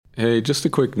Hey, just a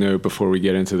quick note before we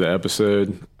get into the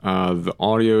episode. The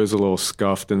audio is a little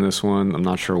scuffed in this one. I'm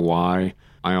not sure why.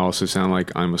 I also sound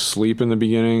like I'm asleep in the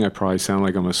beginning. I probably sound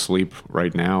like I'm asleep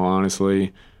right now,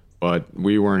 honestly, but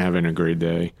we weren't having a great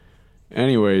day.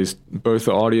 Anyways, both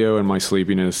the audio and my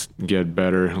sleepiness get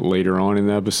better later on in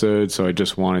the episode, so I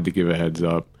just wanted to give a heads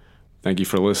up. Thank you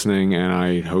for listening, and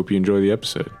I hope you enjoy the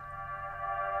episode.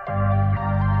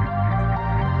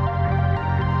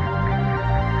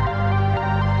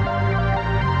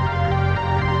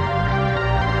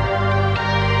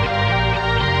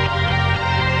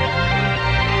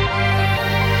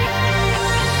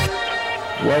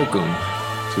 Welcome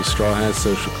to Straw Hat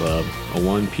Social Club, a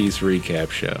One Piece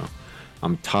recap show.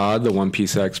 I'm Todd, the One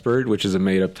Piece expert, which is a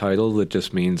made-up title that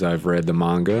just means I've read the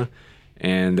manga.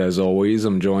 And as always,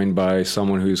 I'm joined by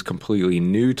someone who's completely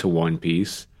new to One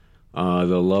Piece, the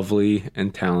lovely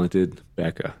and talented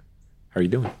Becca. How are you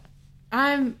doing?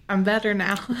 I'm better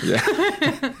now.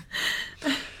 Yeah.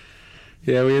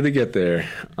 Yeah, we had to get there.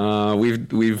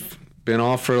 We've been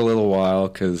off for a little while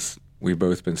because we've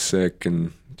both been sick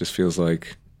and just feels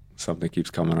like something keeps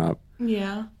coming up.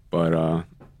 Yeah. But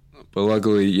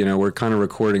luckily, we're kind of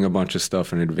recording a bunch of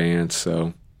stuff in advance,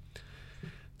 so it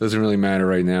doesn't really matter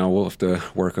right now. We'll have to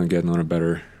work on getting on a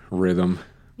better rhythm,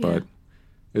 but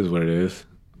it is what it is.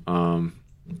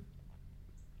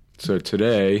 So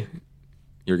today,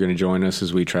 you're going to join us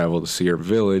as we travel to Seer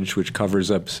Village, which covers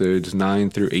episodes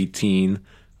 9 through 18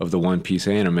 of the One Piece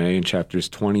anime and chapters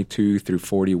 22 through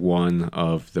 41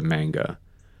 of the manga.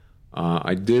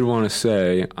 I did want to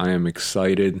say I am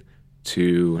excited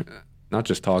to not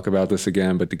just talk about this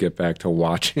again, but to get back to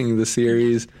watching the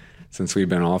series since we've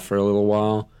been off for a little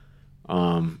while.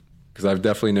 Because I've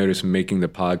definitely noticed making the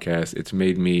podcast, it's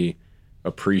made me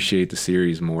appreciate the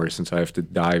series more since I have to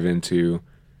dive into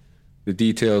the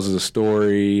details of the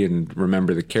story and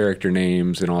remember the character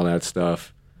names and all that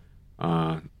stuff.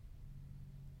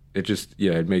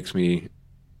 It makes me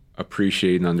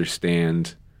appreciate and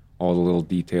understand all the little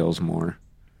details more.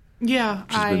 Yeah.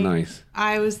 Which has been nice.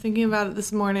 I was thinking about it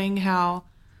this morning, how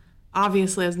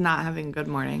obviously I was not having a good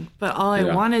morning, but all I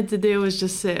wanted to do was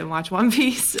just sit and watch One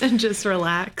Piece and just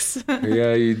relax.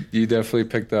 Yeah, you definitely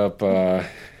picked up the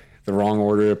wrong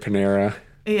order of Panera.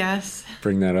 Yes.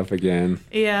 Bring that up again.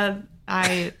 Yeah,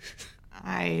 I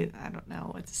don't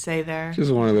know what to say there.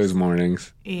 Just one of those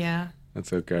mornings. Yeah.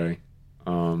 That's okay.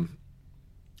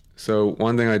 So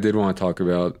one thing I did want to talk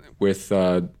about with,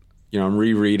 I'm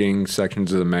rereading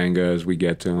sections of the manga as we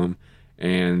get to them,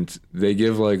 and they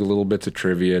give like little bits of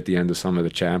trivia at the end of some of the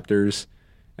chapters.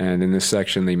 And in this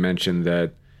section, they mentioned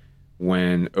that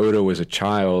when Oda was a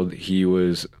child, he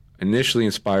was initially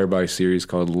inspired by a series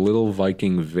called Little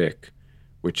Viking Vic,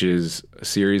 which is a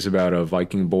series about a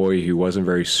Viking boy who wasn't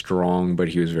very strong, but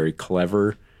he was very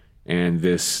clever. And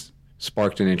this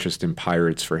sparked an interest in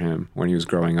pirates for him when he was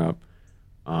growing up.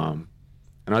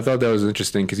 And I thought that was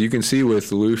interesting because you can see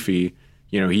with Luffy,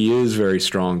 he is very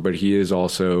strong, but he is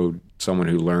also someone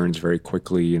who learns very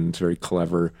quickly and is very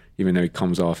clever, even though he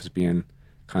comes off as being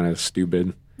kind of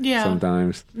stupid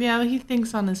sometimes. Yeah, he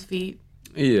thinks on his feet.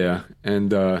 Yeah,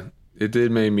 and it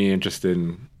did make me interested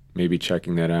in maybe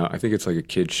checking that out. I think it's like a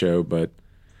kid show, but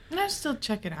I'll still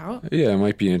check it out. Yeah, it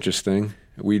might be interesting.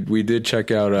 We did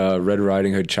check out Red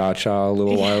Riding Hood Cha-Cha a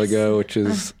little while ago, which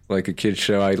is like a kid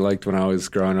show I liked when I was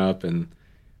growing up, and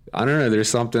I don't know, there's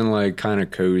something like kind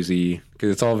of cozy because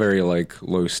it's all very like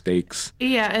low stakes.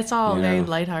 Yeah, it's all very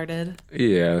lighthearted.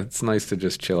 Yeah, it's nice to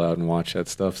just chill out and watch that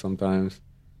stuff sometimes.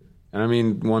 And I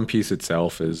mean, One Piece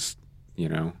itself is,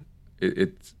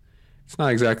 it's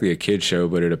not exactly a kid show,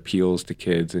 but it appeals to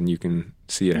kids, and you can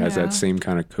see it has that same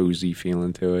kind of cozy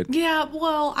feeling to it. Yeah,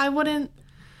 well, I wouldn't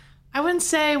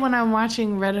say when I'm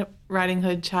watching Red Riding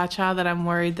Hood Cha-Cha that I'm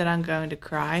worried that I'm going to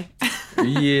cry.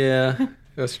 Yeah,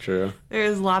 that's true.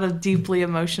 There's a lot of deeply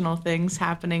emotional things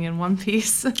happening in One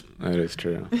Piece. That is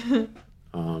true.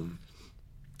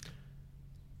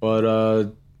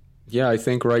 I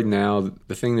think right now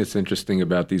the thing that's interesting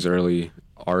about these early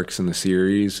arcs in the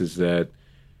series is that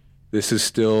this is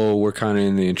still, we're kind of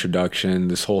in the introduction.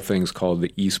 This whole thing's called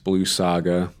the East Blue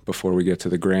Saga before we get to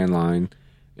the Grand Line.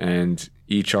 And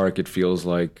each arc, it feels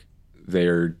like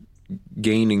they're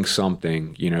gaining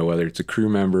something, whether it's a crew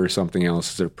member or something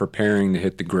else. They're preparing to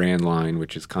hit the Grand Line,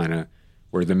 which is kind of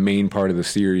where the main part of the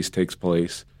series takes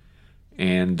place.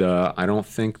 And I don't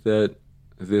think that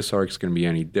this arc is going to be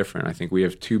any different. I think we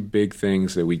have two big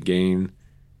things that we gain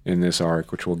in this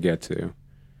arc, which we'll get to.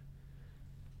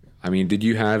 I mean, did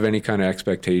you have any kind of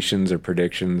expectations or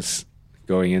predictions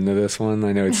going into this one?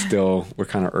 I know it's still, we're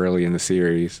kind of early in the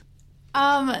series.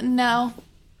 No,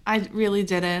 I really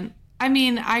didn't. I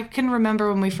mean, I can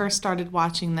remember when we first started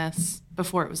watching this,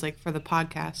 before it was like for the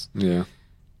podcast. Yeah.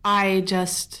 I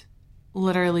just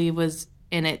literally was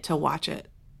in it to watch it.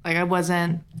 Like I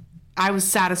was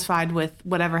satisfied with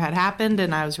whatever had happened,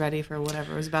 and I was ready for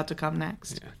whatever was about to come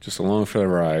next. Yeah, just along for the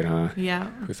ride, huh? Yeah.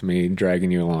 With me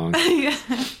dragging you along. Yeah.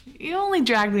 You only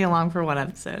dragged me along for one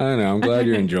episode. I know. I'm glad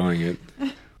you're enjoying it.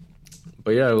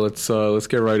 But yeah, let's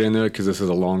get right into it because this is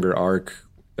a longer arc.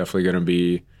 Definitely going to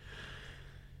be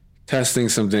testing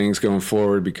some things going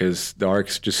forward because the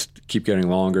arcs just keep getting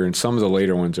longer, and some of the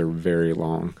later ones are very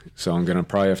long. So I'm going to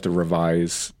probably have to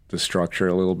revise the structure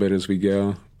a little bit as we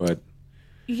go. But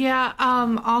yeah.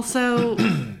 Also,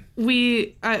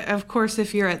 of course,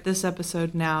 if you're at this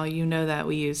episode now, you know that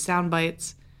we use sound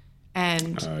bites,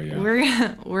 and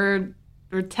we're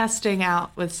testing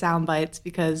out with sound bites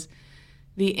because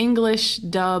the English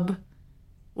dub,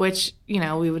 which,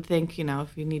 we would think,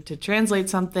 if you need to translate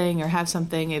something or have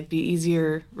something, it'd be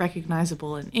easier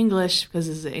recognizable in English because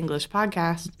this is an English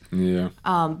podcast. Yeah.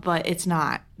 But it's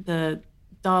not. The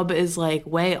dub is like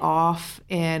way off,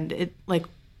 and it like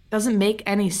doesn't make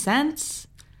any sense.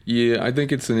 Yeah, I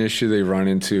think it's an issue they run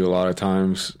into a lot of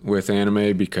times with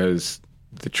anime because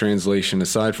the translation,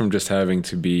 aside from just having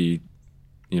to be,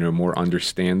 more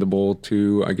understandable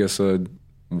to, I guess, a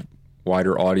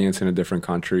wider audience in a different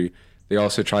country, they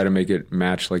also try to make it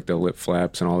match like the lip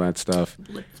flaps and all that stuff.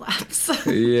 Lip flaps.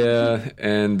 Yeah,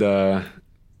 and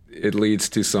it leads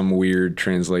to some weird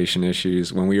translation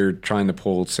issues. When we were trying to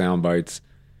pull sound bites,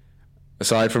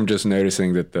 aside from just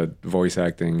noticing that the voice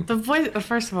acting...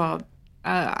 First of all,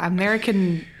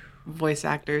 American voice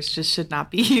actors just should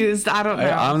not be used. I don't know.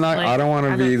 I don't want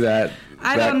to be that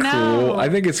don't cool. know. I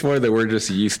think it's more that we're just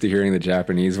used to hearing the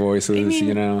Japanese voices,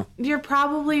 You're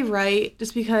probably right,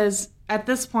 just because at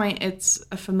this point it's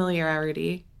a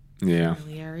familiarity. Yeah.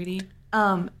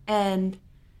 And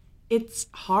it's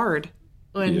hard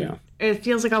when it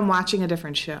feels like I'm watching a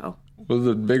different show. Well,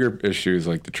 the bigger issue is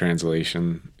like the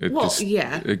translation.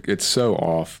 It's so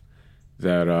off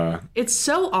that it's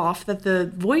so off that the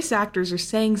voice actors are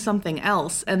saying something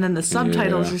else, and then the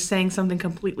subtitles are saying something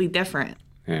completely different.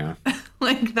 Yeah.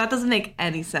 Like that doesn't make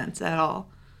any sense at all.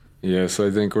 Yeah, so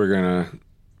I think we're gonna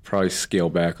probably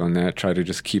scale back on that. Try to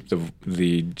just keep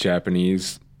the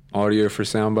Japanese audio for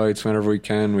sound bites whenever we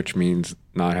can, which means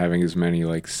not having as many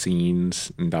like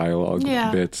scenes and dialogue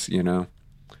bits,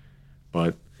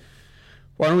 But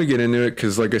why don't we get into it?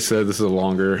 Because like I said, this is a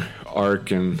longer arc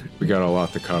and we got a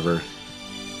lot to cover.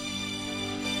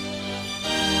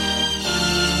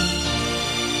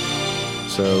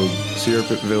 So,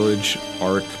 Syrupit Village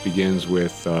arc begins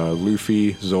with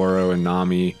Luffy, Zoro, and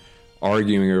Nami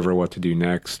arguing over what to do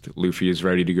next. Luffy is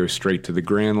ready to go straight to the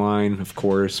Grand Line, of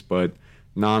course, but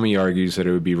Nami argues that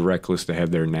it would be reckless to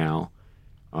head there now.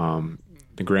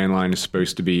 The Grand Line is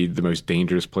supposed to be the most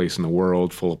dangerous place in the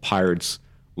world, full of pirates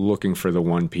looking for the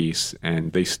One Piece,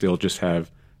 and they still just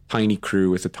have tiny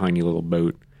crew with a tiny little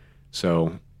boat.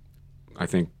 So, I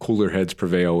think cooler heads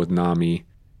prevail with Nami.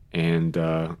 And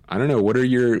I don't know. What are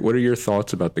your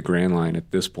thoughts about the Grand Line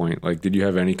at this point? Like, did you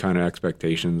have any kind of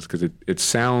expectations? Because it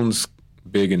sounds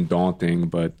big and daunting,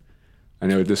 but I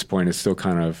know at this point it's still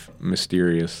kind of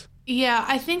mysterious. Yeah,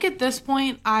 I think at this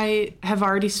point I have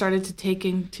already started to take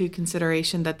into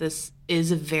consideration that this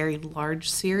is a very large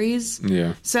series.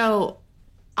 Yeah. So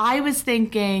I was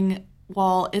thinking,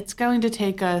 well, it's going to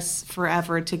take us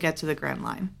forever to get to the Grand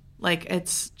Line. Like,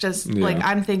 it's just like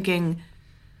I'm thinking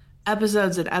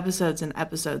episodes and episodes and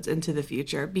episodes into the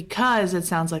future because it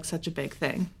sounds like such a big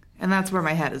thing. And that's where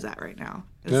my head is at right now.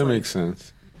 That makes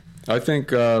sense. I think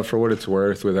for what it's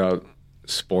worth, without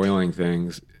spoiling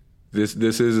things, this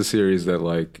is a series that,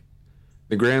 like,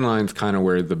 the Grand Line's kind of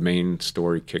where the main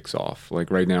story kicks off.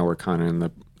 Like, right now we're kind of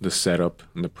in the setup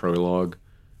and the prologue.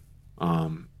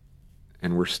 And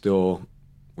we're still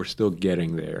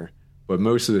getting there. But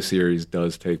most of the series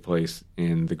does take place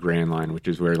in the Grand Line, which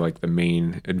is where like the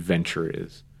main adventure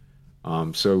is.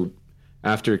 So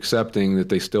after accepting that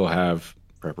they still have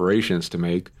preparations to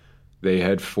make, they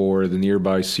head for the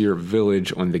nearby Syrup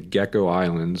Village on the Gecko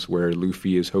Islands, where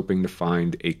Luffy is hoping to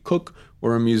find a cook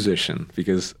or a musician,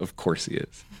 because of course he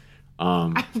is.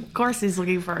 Of course he's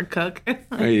looking for a cook.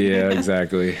 Yeah,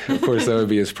 exactly. Of course that would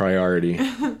be his priority.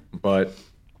 But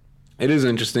it is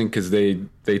interesting because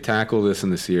they tackle this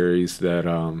in the series that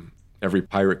every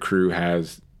pirate crew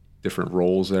has different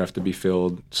roles that have to be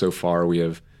filled. So far we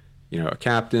have, a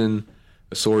captain,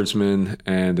 a swordsman,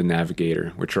 and a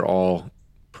navigator, which are all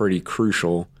pretty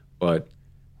crucial, but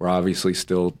we're obviously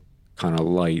still kind of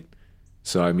light.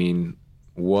 So, I mean,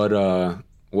 what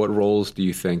roles do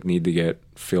you think need to get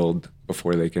filled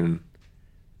before they can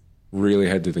really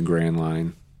head to the Grand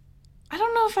Line? I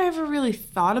don't know if I ever really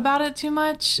thought about it too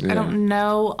much. Yeah. I don't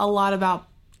know a lot about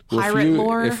pirate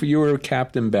lore. If you were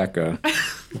Captain Becca,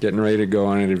 getting ready to go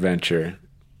on an adventure,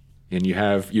 and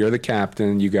you're the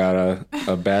captain, you got a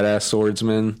badass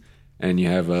swordsman, and you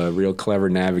have a real clever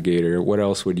navigator, what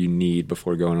else would you need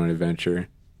before going on an adventure?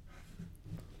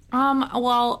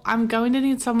 Well, I'm going to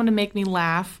need someone to make me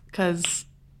laugh, because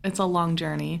it's a long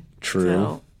journey. True.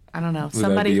 So, I don't know. Would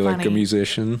Somebody that be funny. like a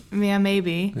musician? Yeah,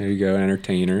 maybe. There you go,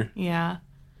 entertainer. Yeah.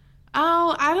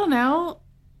 Oh, I don't know.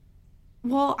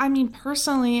 Well, I mean,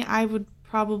 personally, I would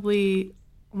probably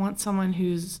want someone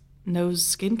who knows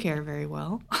skincare very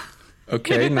well.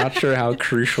 Okay, not sure how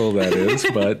crucial that is,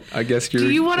 but I guess you're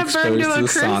Do you want to burn exposed to the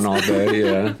sun all day.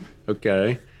 Yeah.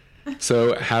 Okay.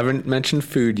 So, haven't mentioned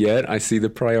food yet. I see the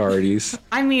priorities.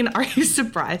 I mean, are you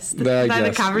surprised by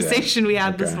the conversation we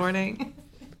had this morning?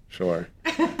 Sure.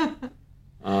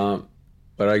 But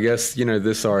I guess,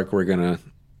 this arc we're going to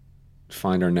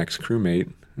find our next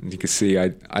crewmate. You can see I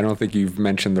don't think you've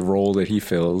mentioned the role that he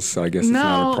fills, so I guess it's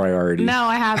not a priority. No,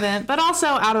 I haven't. But also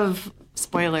out of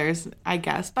spoilers, I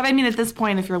guess. But I mean, at this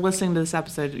point, if you're listening to this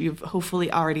episode, you've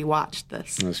hopefully already watched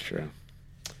this. That's true.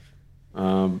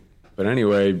 But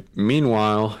anyway,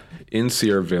 meanwhile, in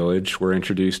Seer Village, we're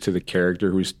introduced to the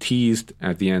character who's teased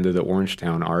at the end of the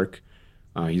Orangetown arc.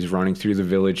 He's running through the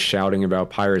village shouting about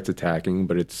pirates attacking,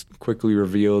 but it's quickly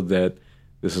revealed that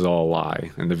this is all a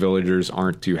lie, and the villagers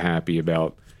aren't too happy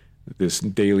about this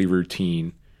daily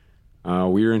routine.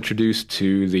 We are introduced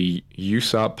to the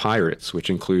Usopp Pirates, which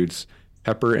includes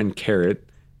Pepper and Carrot,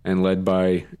 and led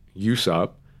by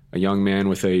Usopp, a young man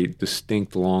with a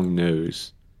distinct long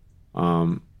nose.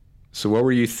 So what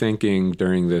were you thinking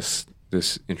during this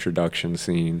introduction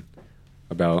scene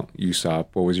about Usopp?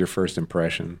 What was your first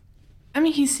impression? I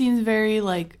mean, he seems very,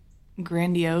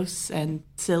 grandiose and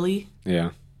silly.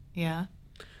 Yeah. Yeah.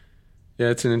 Yeah,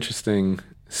 it's an interesting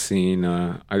scene.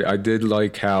 I did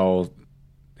like how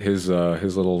his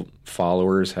little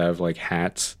followers have,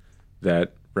 hats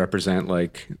that represent,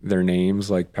 their names.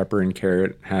 Like, Pepper and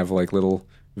Carrot have, little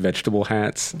vegetable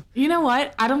hats. You know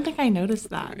what? I don't think I noticed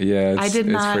that. Yeah, it's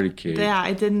pretty cute. Yeah,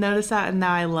 I didn't notice that, and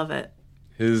now I love it.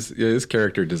 His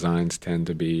character designs tend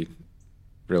to be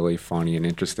really funny and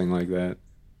interesting like that.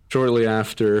 Shortly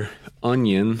after,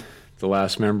 Onion, the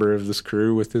last member of this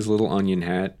crew with his little onion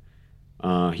hat,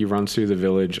 he runs through the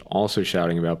village also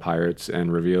shouting about pirates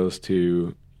and reveals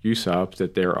to Usopp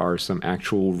that there are some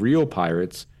actual real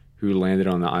pirates who landed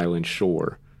on the island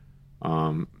shore.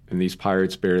 And these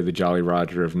pirates bear the Jolly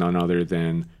Roger of none other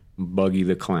than Buggy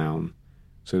the Clown.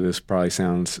 So this probably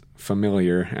sounds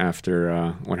familiar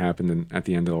after what happened at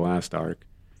the end of the last arc.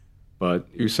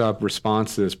 But Usopp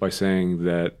responds to this by saying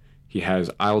that he has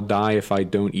 "I'll die if I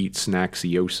don't eat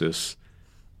snacksiosis."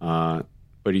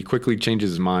 But he quickly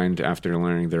changes his mind after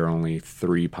learning there are only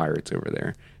 3 pirates over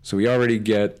there. So we already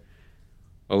get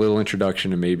a little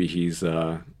introduction to maybe he's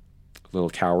a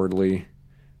little cowardly.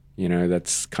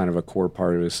 That's kind of a core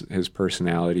part of his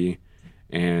personality.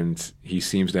 And he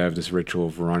seems to have this ritual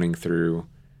of running through,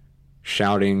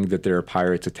 shouting that there are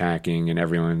pirates attacking, and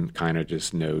everyone kind of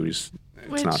just knows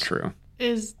it's not true.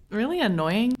 Is really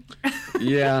annoying.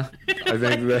 Yeah, I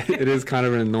think that it is kind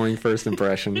of an annoying first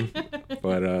impression.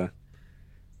 But,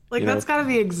 that's got to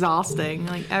be exhausting.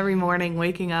 Every morning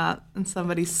waking up and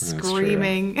somebody's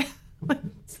screaming.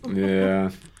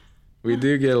 Yeah. We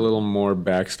do get a little more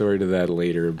backstory to that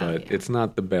later, but it's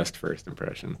not the best first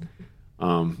impression.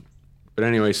 But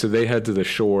anyway, so they head to the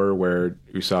shore where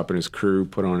Usopp and his crew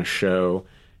put on a show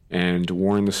and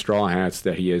warn the Straw Hats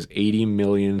that he has 80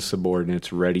 million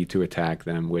subordinates ready to attack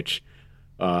them, which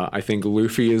I think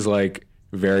Luffy is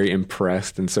very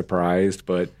impressed and surprised,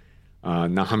 but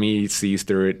Nami sees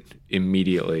through it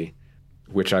immediately,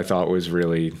 which I thought was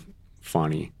really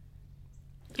funny.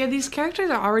 Yeah, these characters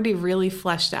are already really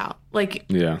fleshed out.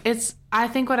 Yeah. I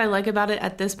think what I like about it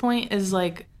at this point is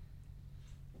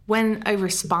when a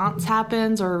response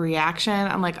happens or a reaction,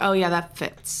 I'm like, oh yeah, that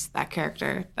fits that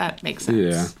character. That makes sense.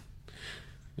 Yeah.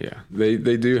 Yeah.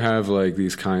 They do have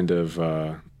these kind of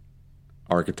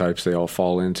archetypes they all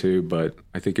fall into, but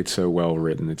I think it's so well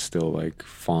written, it's still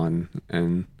fun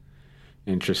and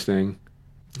interesting.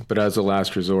 But as a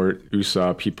last resort,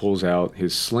 Usopp, he pulls out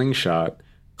his slingshot,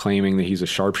 claiming that he's a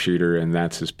sharpshooter and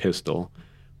that's his pistol,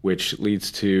 which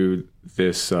leads to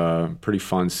this pretty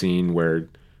fun scene where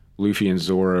Luffy and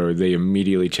Zoro, they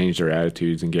immediately change their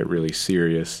attitudes and get really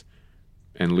serious.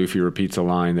 And Luffy repeats a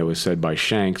line that was said by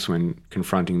Shanks when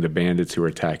confronting the bandits who were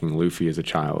attacking Luffy as a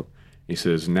child. He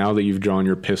says, "Now that you've drawn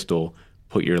your pistol,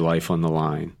 put your life on the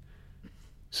line."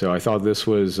 So I thought this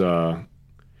was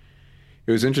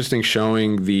it was interesting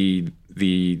showing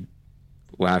the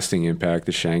lasting impact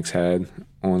that Shanks had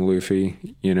on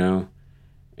Luffy, you know,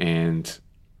 and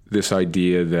this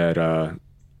idea that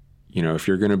you know, if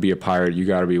you're going to be a pirate, you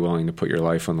got to be willing to put your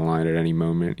life on the line at any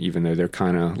moment, even though they're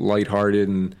kind of lighthearted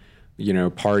and, you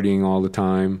know, partying all the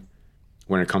time.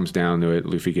 When it comes down to it,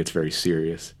 Luffy gets very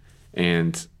serious.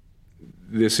 And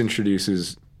this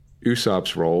introduces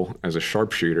Usopp's role as a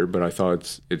sharpshooter, but I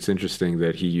thought it's interesting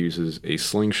that he uses a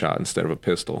slingshot instead of a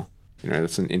pistol. You know,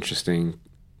 that's an interesting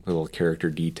little character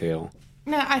detail.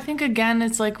 No, I think, again,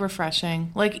 it's, like,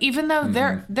 refreshing. Like, even though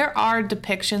there are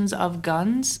depictions of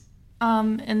guns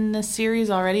in this series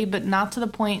already, but not to the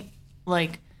point,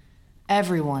 like,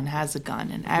 everyone has a gun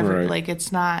and like,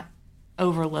 it's not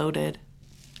overloaded.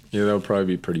 Yeah, that would probably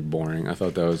be pretty boring. I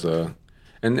thought that was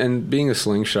and being a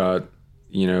slingshot,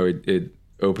 you know, it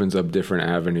opens up different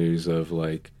avenues of,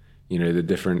 like, you know, the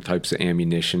different types of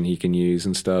ammunition he can use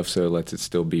and stuff, so it lets it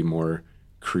still be more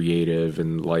creative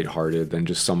and lighthearted than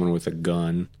just someone with a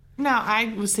gun. No,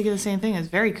 I was thinking the same thing. It's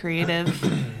very creative,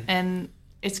 and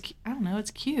it's, I don't know,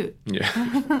 it's cute.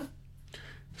 Yeah.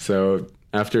 So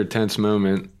after a tense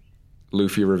moment,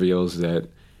 Luffy reveals that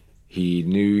he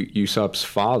knew Usopp's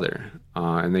father,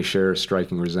 and they share a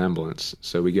striking resemblance.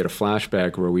 So we get a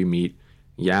flashback where we meet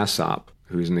Yasopp,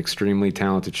 who's an extremely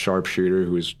talented sharpshooter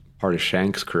who is part of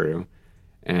Shanks' crew,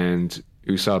 and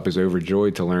Usopp is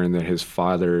overjoyed to learn that his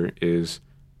father is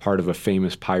part of a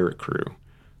famous pirate crew,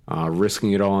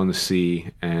 risking it all on the sea,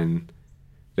 and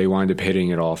they wind up hitting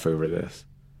it off over this.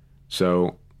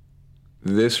 So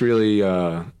this really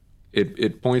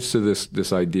it points to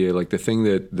this idea, like the thing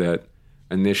that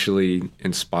initially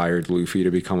inspired Luffy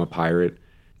to become a pirate,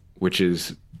 which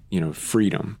is, you know,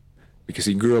 freedom, because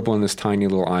he grew up on this tiny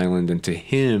little island, and to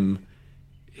him,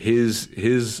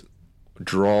 his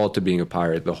draw to being a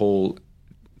pirate, the whole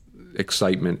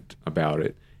excitement about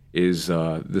it, is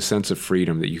the sense of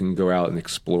freedom that you can go out and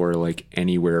explore, like,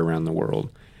 anywhere around the world.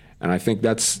 And I think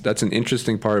that's an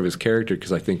interesting part of his character,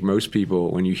 because I think most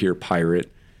people, when you hear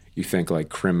pirate, you think like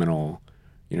criminal,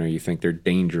 you know, you think they're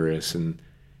dangerous and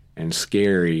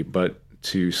scary. But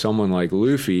to someone like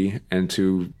Luffy and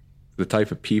to the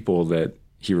type of people that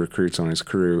he recruits on his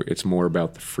crew, it's more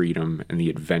about the freedom and the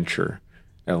adventure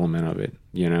element of it,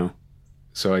 you know?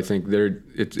 So I think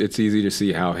it's easy to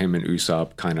see how him and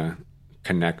Usopp kind of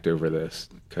connect over this,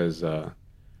 because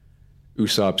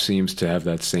Usopp seems to have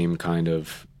that same kind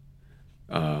of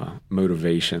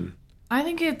motivation. I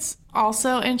think it's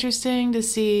also interesting to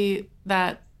see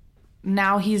that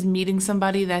now he's meeting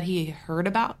somebody that he heard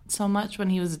about so much when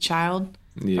he was a child.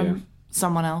 Yeah. From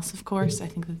someone else, of course. I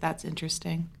think that's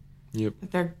interesting. Yep.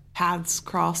 That their paths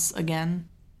cross again,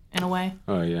 in a way.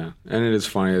 Oh, yeah. And it is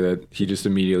funny that he just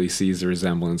immediately sees the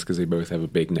resemblance because they both have a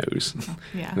big nose.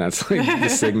 Yeah. And that's like the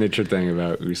signature thing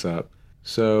about Usopp.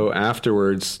 So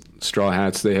afterwards, Straw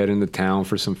Hats, they head into town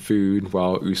for some food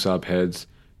while Usopp heads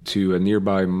to a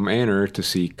nearby manor to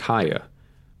see Kaya.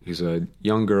 She's a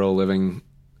young girl living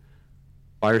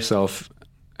by herself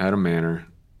at a manor.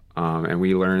 And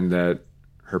we learned that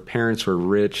her parents were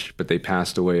rich, but they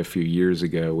passed away a few years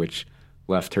ago, which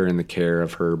left her in the care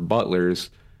of her butlers,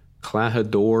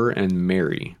 Clahador and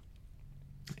Mary.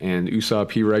 And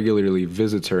Usopp, he regularly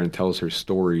visits her and tells her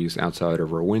stories outside of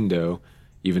her window,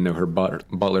 even though her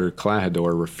butler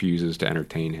Clahador refuses to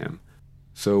entertain him.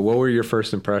 So what were your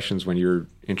first impressions when you were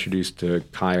introduced to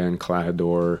Kaya and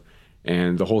Clahador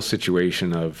and the whole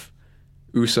situation of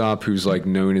Usopp, who's like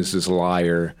known as this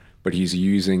liar, but he's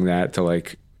using that to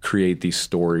like create these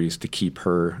stories to keep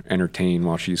her entertained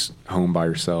while she's home by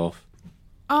herself?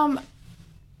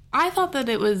 I thought that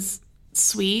it was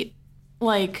sweet.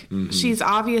 Like, she's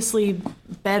obviously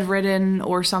bedridden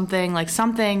or something. Like,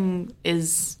 something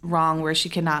is wrong where she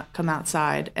cannot come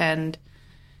outside. And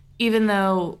even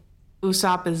though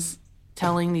Usopp is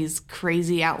telling these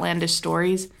crazy, outlandish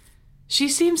stories, she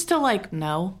seems to, like,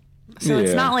 know. So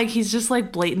it's not like he's just,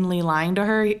 like, blatantly lying to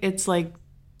her. It's like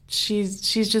she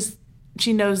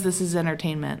knows this is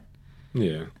entertainment.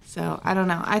 Yeah. So, I don't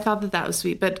know. I thought that was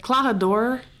sweet. But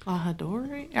Clahador? I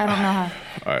don't know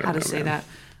how to say that.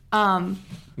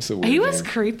 He was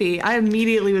creepy. I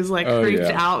immediately was like creeped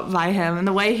out by him, and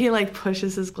the way he like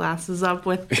pushes his glasses up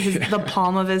with the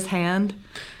palm of his hand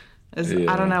is,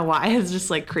 I don't know why, it's just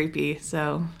like creepy.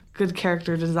 So good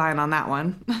character design on that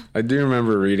one. I do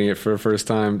remember reading it for the first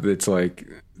time. It's like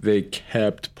they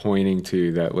kept pointing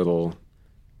to that little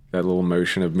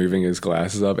motion of moving his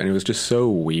glasses up, and it was just so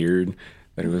weird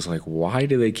that it was like, why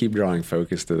do they keep drawing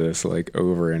focus to this like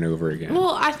over and over again?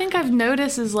 Well, I think I've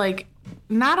noticed is like,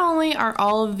 not only are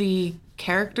all of the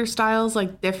character styles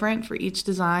like different for each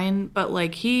design, but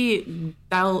like he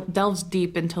delves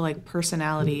deep into like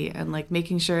personality and like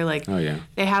making sure like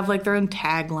they have like their own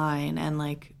tagline and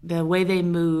like the way they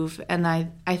move, and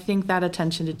I think that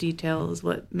attention to detail is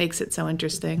what makes it so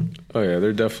interesting. Oh yeah,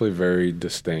 they're definitely very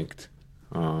distinct.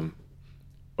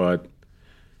 But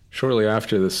shortly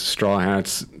after the Straw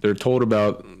Hats, they're told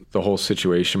about the whole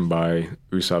situation by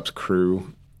Usopp's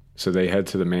crew. So they head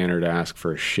to the manor to ask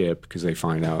for a ship because they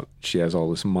find out she has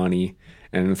all this money.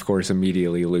 And of course,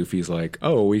 immediately Luffy's like,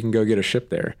 oh, we can go get a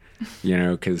ship there,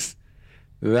 because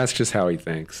that's just how he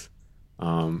thinks.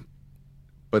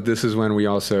 But this is when we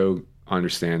also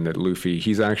understand that Luffy,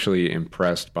 he's actually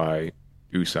impressed by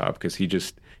Usopp because he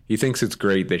thinks it's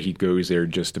great that he goes there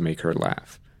just to make her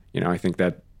laugh. I think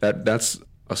that's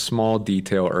a small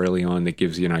detail early on that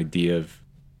gives you an idea of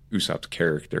Usopp's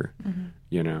character,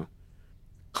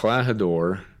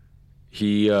 Klahadore,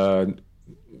 we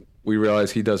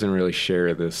realize he doesn't really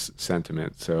share this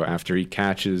sentiment. So after he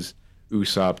catches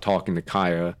Usopp talking to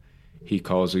Kaya, he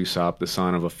calls Usopp the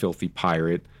son of a filthy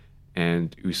pirate,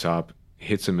 and Usopp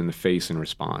hits him in the face in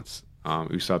response.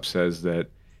 Usopp says that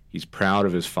he's proud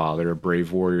of his father, a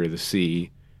brave warrior of the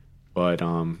sea, but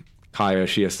Kaya,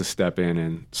 she has to step in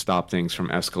and stop things from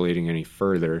escalating any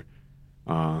further,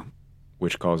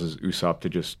 which causes Usopp to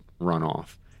just run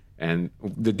off. And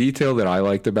the detail that I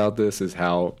liked about this is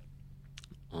how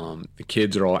the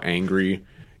kids are all angry.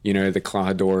 The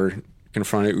Klahadore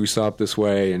confronted Usopp this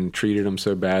way and treated him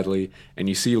so badly. And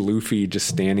you see Luffy just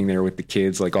standing there with the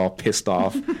kids, like all pissed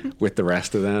off with the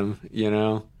rest of them,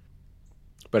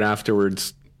 But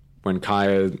afterwards, when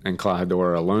Kaya and Klahadore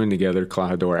are alone together,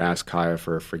 Klahadore asks Kaya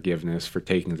for forgiveness for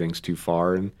taking things too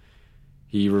far. And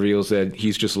he reveals that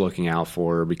he's just looking out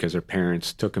for her because her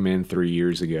parents took him in 3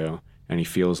 years ago. And he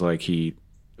feels like he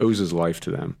owes his life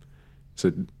to them.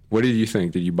 So what did you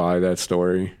think? Did you buy that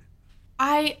story?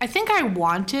 I think I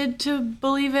wanted to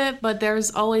believe it, but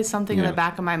there's always something in the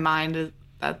back of my mind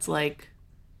that's like,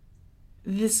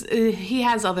 this. He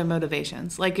has other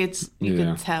motivations. Like you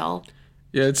can tell.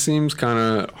 Yeah, it seems kind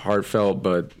of heartfelt,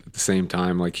 but at the same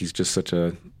time, like he's just such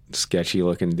a sketchy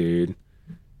looking dude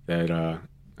that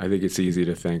I think it's easy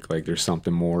to think like there's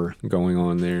something more going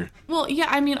on there. Well, yeah,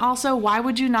 I mean, also, why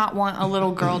would you not want a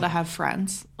little girl to have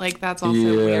friends? Like, that's also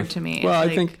weird to me. Well,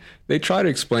 I think they try to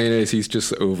explain it as he's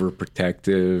just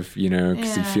overprotective,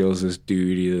 because he feels this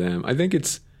duty to them. I think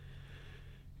it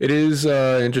is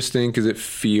interesting because it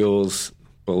feels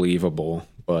believable,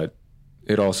 but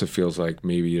it also feels like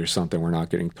maybe there's something we're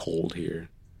not getting told here.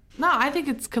 No, I think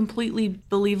it's completely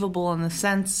believable in the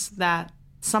sense that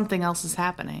something else is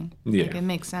happening. Yeah. Like, it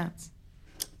makes sense.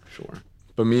 Sure.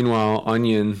 But meanwhile,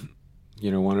 Onion,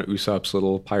 one of Usopp's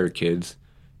little pirate kids,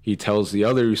 he tells the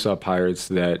other Usopp pirates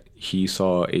that he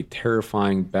saw a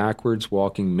terrifying backwards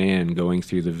walking man going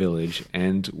through the village,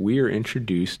 and we are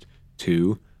introduced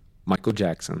to Michael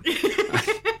Jackson.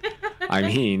 I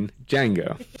mean,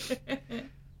 Django.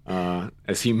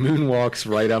 As he moonwalks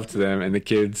right up to them, and the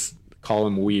kids call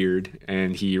him weird,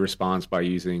 and he responds by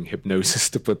using hypnosis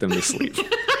to put them to sleep.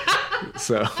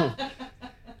 So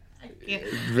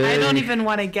I don't even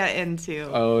want to get into.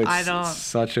 It's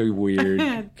such a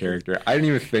weird character. I didn't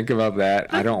even think about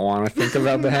that. I don't want to think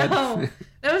about that. No.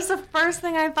 That was the first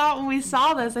thing I thought when we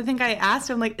saw this. I think I asked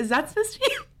him, like, is that supposed to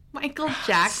be Michael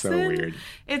Jackson? So weird.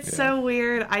 It's so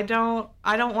weird. I don't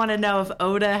want to know if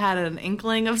Oda had an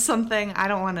inkling of something. I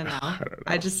don't want to know.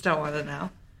 I just don't want to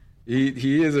know.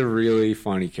 He is a really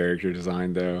funny character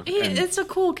design, though. It's a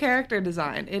cool character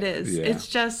design. It is. Yeah.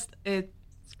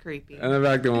 It's creepy. And the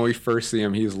fact that when we first see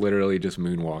him, he's literally just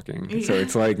moonwalking. Yeah. So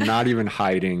it's like not even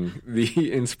hiding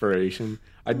the inspiration.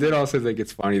 I did also think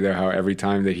it's funny, though, how every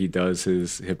time that he does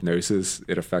his hypnosis,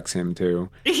 it affects him, too.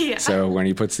 Yeah. So when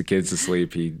he puts the kids to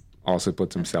sleep, he also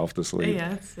puts himself to sleep.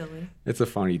 Yeah, it's silly. It's a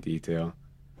funny detail.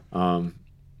 But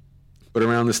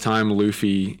around this time,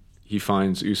 Luffy, he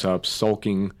finds Usopp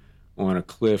sulking on a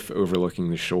cliff overlooking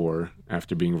the shore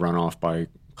after being run off by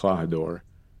Klahadore.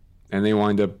 And they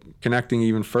wind up connecting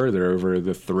even further over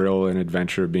the thrill and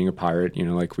adventure of being a pirate,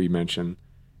 like we mentioned.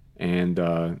 And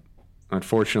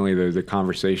unfortunately, the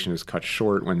conversation is cut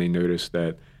short when they notice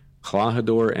that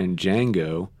Klahadore and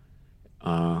Django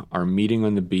are meeting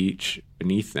on the beach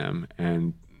beneath them,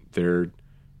 and they're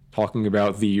talking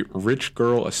about the rich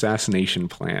girl assassination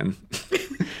plan,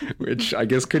 which I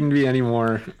guess couldn't be any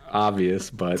more obvious,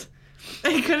 but...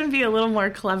 It couldn't be a little more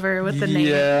clever with the name.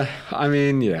 Yeah, I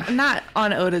mean, yeah. Not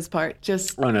on Oda's part,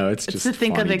 just... Oh, no, it's just to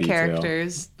think of the detail.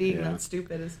 Characters being that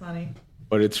stupid is funny.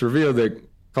 But it's revealed that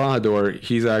Klahadore,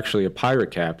 he's actually a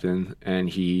pirate captain, and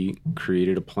he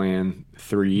created a plan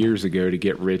 3 years ago to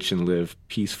get rich and live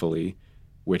peacefully.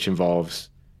 which involves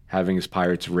having his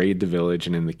pirates raid the village,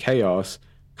 and in the chaos,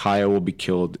 Kaya will be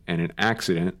killed in an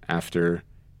accident after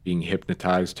being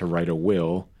hypnotized to write a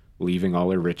will, leaving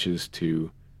all her riches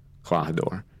to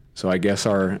Klahadore. So I guess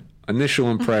our initial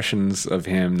impressions of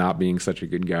him not being such a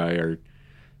good guy are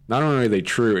not only are they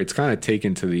true, it's kind of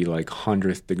taken to the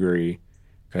 100th degree,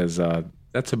 because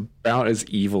that's about as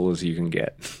evil as you can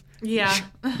get. Yeah.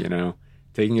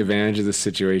 Taking advantage of the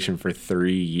situation for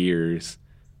 3 years,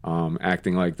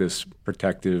 acting like this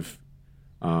protective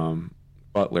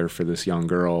butler for this young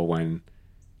girl when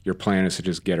your plan is to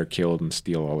just get her killed and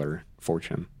steal all her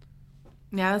fortune.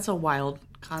 Yeah, that's a wild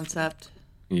concept.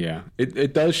 Yeah.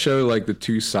 It does show the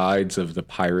two sides of the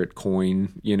pirate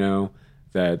coin,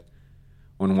 that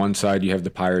on one side you have the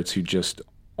pirates who just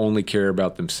only care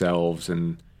about themselves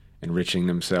and enriching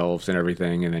themselves and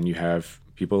everything, and then you have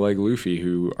people like Luffy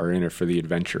who are in it for the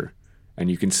adventure. And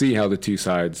you can see how the two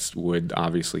sides would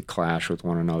obviously clash with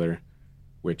one another,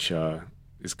 which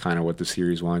is kind of what the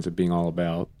series winds up being all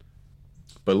about.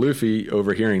 But Luffy,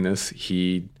 overhearing this,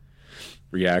 he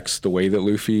reacts the way that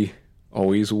Luffy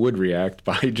always would react,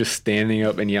 by just standing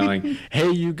up and yelling,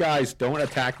 "Hey, you guys, don't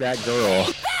attack that girl."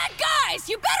 Hey, bad guys,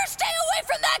 you better stay away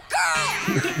from that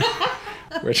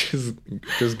girl! Which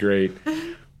is great.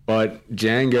 But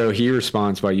Django, he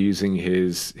responds by using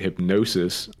his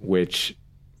hypnosis, which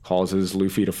causes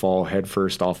Luffy to fall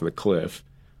headfirst off of the cliff.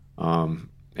 And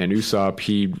Usopp,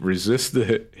 he resists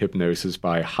the hypnosis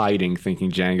by hiding, thinking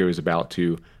Django is about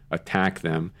to attack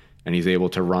them, and he's able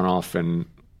to run off and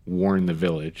warn the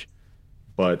village.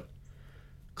 But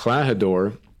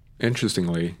Klahadore,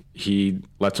 interestingly, he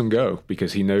lets him go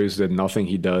because he knows that nothing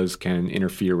he does can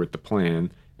interfere with the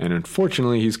plan. And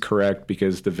unfortunately, he's correct,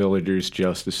 because the villagers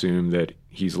just assume that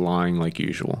he's lying like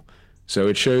usual. So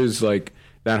it shows that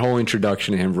whole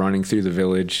introduction to him running through the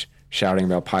village, shouting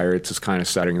about pirates, is kind of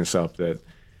setting this up that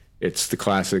it's the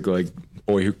classic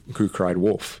boy who cried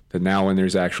wolf. That now when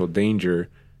there's actual danger,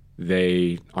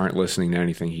 they aren't listening to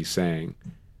anything he's saying.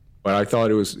 But I thought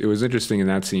it was interesting in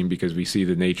that scene because we see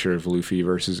the nature of Luffy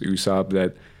versus Usopp,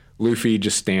 that Luffy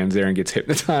just stands there and gets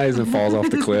hypnotized and falls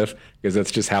off the cliff because that's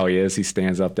just how he is. He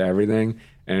stands up to everything.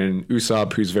 And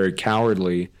Usopp, who's very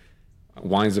cowardly,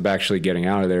 winds up actually getting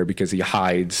out of there because he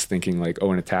hides, thinking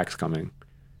an attack's coming.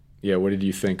 Yeah, what did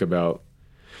you think about,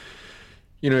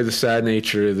 the sad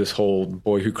nature of this whole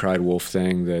boy who cried wolf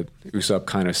thing, that Usopp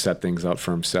kind of set things up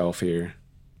for himself here?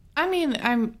 I mean,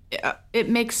 it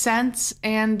makes sense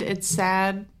and it's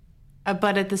sad,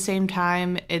 but at the same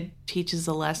time, it teaches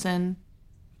a lesson.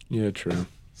 Yeah, true.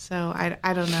 So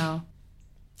I don't know.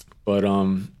 But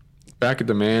back at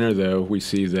the manor, though, we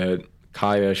see that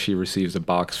Kaya, she receives a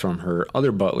box from her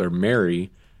other butler,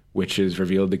 Mary, which is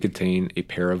revealed to contain a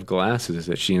pair of glasses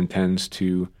that she intends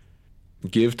to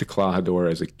give to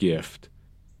Klahadore as a gift.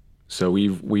 So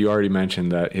we already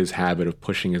mentioned that his habit of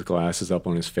pushing his glasses up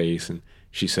on his face, and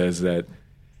she says that,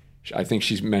 I think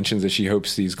she mentions that she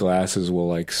hopes these glasses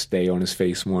will stay on his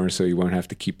face more so he won't have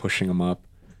to keep pushing them up.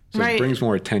 So It brings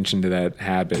more attention to that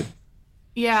habit.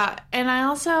 Yeah, and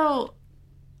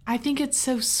I think it's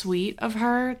so sweet of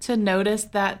her to notice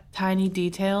that tiny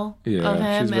detail of him.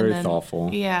 Yeah, she's very thoughtful.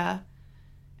 Yeah,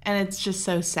 and it's just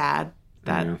so sad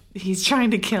that he's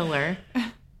trying to kill her.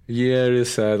 Yeah, it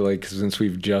is sad, since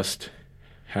we've just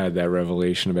had that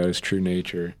revelation about his true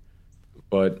nature.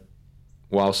 But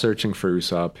while searching for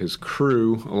Usopp, his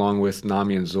crew, along with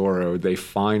Nami and Zoro, they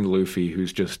find Luffy,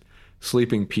 who's just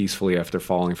sleeping peacefully after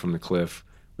falling from the cliff,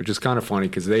 which is kind of funny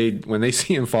because when they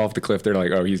see him fall off the cliff, they're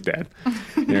like, "Oh, he's dead,"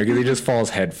 because he just falls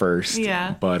head first.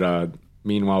 Yeah. But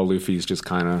meanwhile, Luffy's just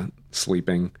kind of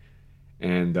sleeping,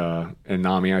 and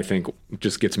Nami, I think,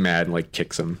 just gets mad and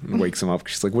kicks him and wakes him up.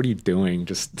 She's like, "What are you doing?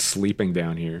 Just sleeping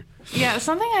down here?" Yeah,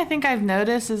 something I think I've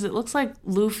noticed is it looks like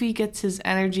Luffy gets his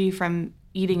energy from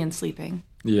eating and sleeping.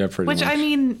 Yeah, pretty much. Which I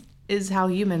mean is how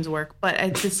humans work, but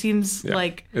it just seems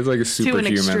like it's like a superhuman. To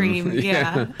an extreme.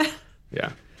 Yeah.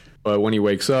 Yeah. But when he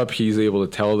wakes up, he's able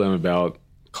to tell them about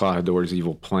Klahadore's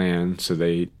evil plan, so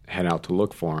they head out to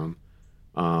look for him.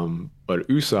 But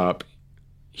Usopp,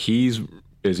 he's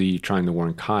busy trying to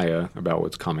warn Kaya about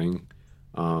what's coming,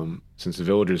 since the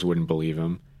villagers wouldn't believe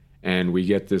him. And we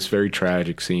get this very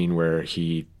tragic scene where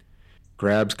he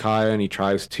grabs Kaya and he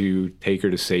tries to take her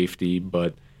to safety,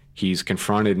 but he's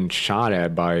confronted and shot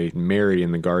at by Mary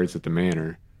and the guards at the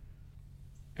manor.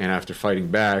 And after fighting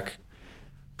back,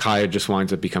 Kaya just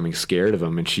winds up becoming scared of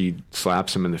him, and she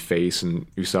slaps him in the face, and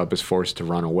Usopp is forced to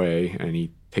run away, and he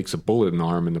takes a bullet in the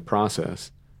arm in the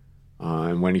process.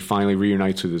 And when he finally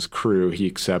reunites with his crew, he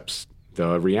accepts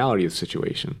the reality of the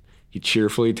situation. He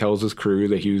cheerfully tells his crew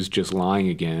that he was just lying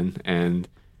again, and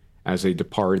as they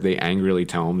depart, they angrily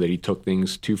tell him that he took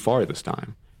things too far this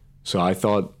time. So I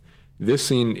thought this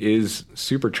scene is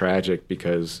super tragic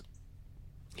because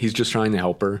he's just trying to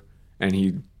help her, and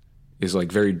he is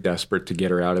like very desperate to get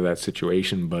her out of that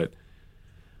situation, but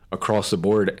across the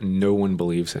board, no one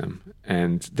believes him.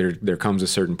 And there comes a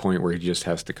certain point where he just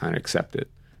has to kind of accept it,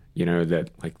 you know,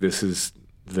 that like this is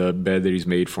the bed that he's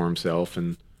made for himself,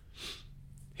 and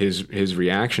his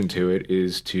reaction to it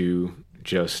is to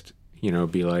just, you know,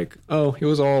 be like, oh, it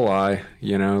was all a lie,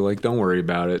 you know, like don't worry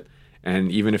about it.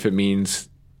 And even if it means,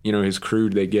 you know, his crew,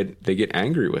 they get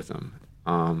angry with him.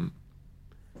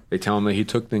 They tell him that he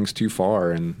took things too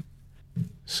far. And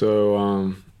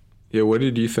so, yeah, what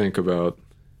did you think about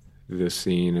this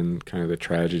scene and kind of the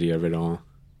tragedy of it all?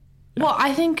 Yeah. Well,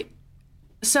 I think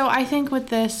with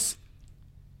this,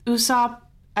 Usopp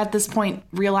at this point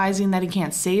realizing that he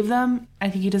can't save them, I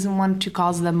think he doesn't want to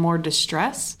cause them more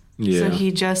distress. Yeah. So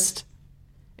he just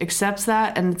accepts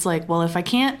that, and it's like, well, if I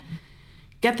can't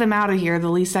get them out of here, the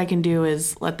least I can do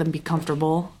is let them be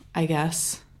comfortable, I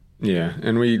guess. Yeah,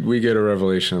 and we get a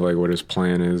revelation of like what his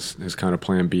plan is, his kind of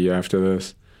plan B after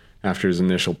this, after his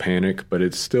initial panic, but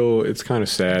it's kind of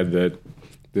sad that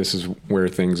this is where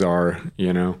things are,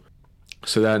 you know.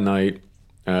 So that night,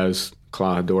 as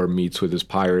Klahadore meets with his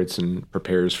pirates and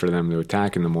prepares for them to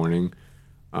attack in the morning,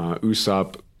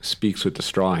 Usopp speaks with the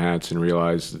Straw Hats and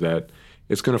realizes that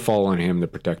it's going to fall on him to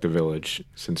protect the village,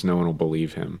 since no one will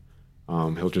believe him.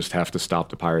 He'll just have to stop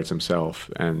the pirates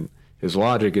himself. And his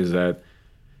logic is that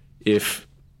if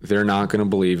they're not going to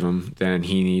believe him, then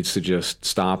he needs to just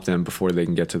stop them before they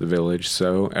can get to the village,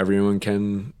 so everyone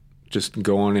can just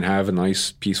go on and have a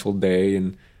nice, peaceful day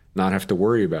and not have to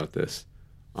worry about this.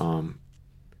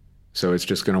 So it's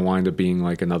just going to wind up being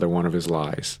like another one of his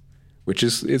lies, which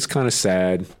is, it's kind of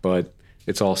sad, but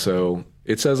it's also,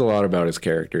 it says a lot about his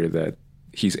character that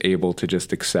he's able to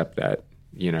just accept that,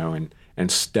 you know,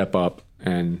 and step up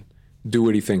and do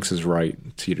what he thinks is right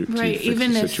to fix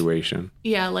even the situation.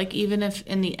 Yeah, like even if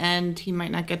in the end he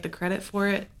might not get the credit for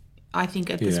it, I think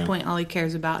at this point all he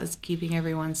cares about is keeping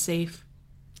everyone safe.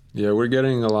 Yeah, we're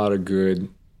getting a lot of good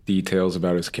details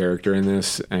about his character in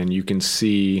this, and you can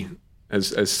see,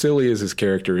 as silly as his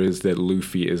character is, that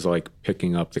Luffy is like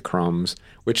picking up the crumbs,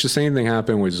 which the same thing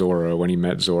happened with Zoro when he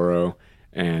met Zoro,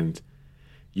 and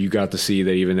you got to see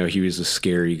that even though he was a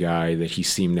scary guy, that he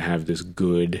seemed to have this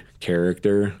good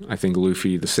character. I think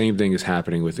Luffy, the same thing is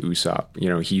happening with Usopp. You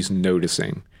know, he's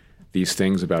noticing these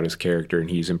things about his character and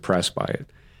he's impressed by it.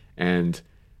 And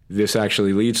this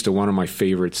actually leads to one of my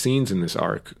favorite scenes in this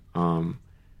arc,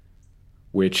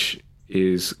 which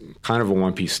is kind of a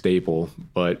One Piece staple.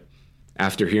 But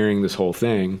after hearing this whole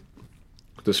thing,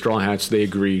 the Straw Hats, they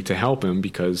agree to help him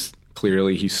because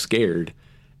clearly he's scared.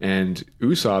 And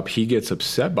Usopp, he gets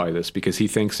upset by this because he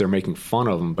thinks they're making fun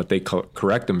of him, but they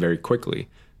correct him very quickly.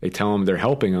 They tell him they're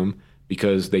helping him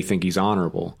because they think he's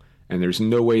honorable, and there's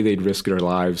no way they'd risk their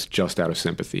lives just out of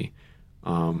sympathy,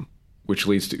 which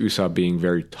leads to Usopp being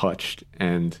very touched.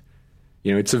 And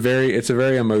you know, it's a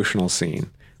very emotional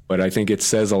scene, but I think it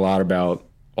says a lot about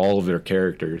all of their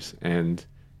characters. And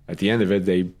at the end of it,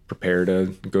 they prepare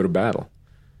to go to battle.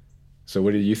 So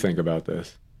what did you think about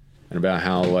this, and about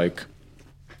how like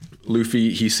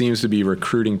Luffy, he seems to be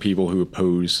recruiting people who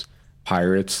oppose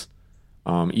pirates,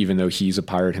 even though he's a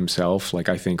pirate himself? Like,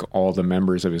 I think all the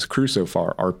members of his crew so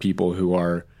far are people who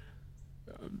are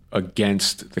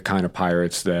against the kind of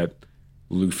pirates that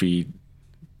Luffy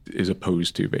is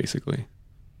opposed to, basically.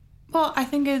 Well, I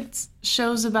think it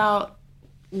shows about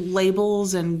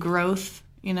labels and growth,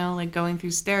 you know, like going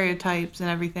through stereotypes and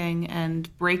everything and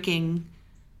breaking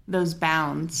those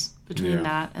bounds between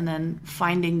that and then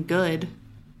finding good,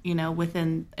 you know,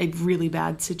 within a really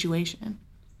bad situation.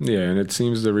 Yeah, and it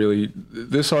seems to really,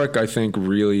 this arc, I think,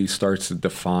 really starts to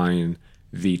define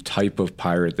the type of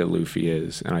pirate that Luffy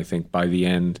is. And I think by the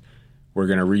end, we're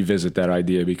going to revisit that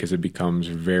idea because it becomes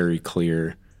very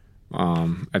clear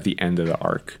at the end of the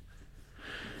arc.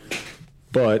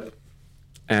 But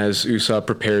as Usopp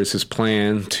prepares his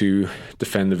plan to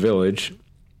defend the village,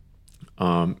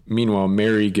 meanwhile,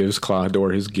 Mary gives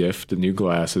Klahadore his gift, the new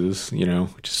glasses, you know,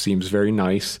 which seems very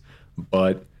nice.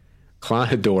 But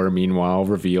Klahadore, meanwhile,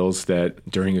 reveals that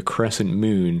during a crescent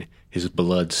moon, his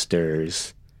blood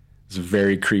stirs. It's a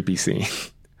very creepy scene.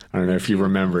 I don't know if you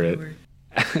remember it.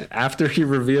 After he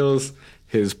reveals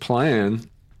his plan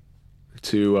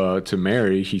to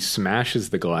Mary, he smashes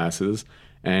the glasses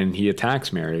and he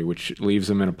attacks Mary, which leaves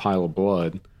him in a pile of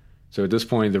blood. So at this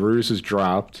point, the ruse is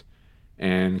dropped,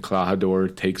 and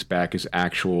Klahadore takes back his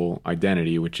actual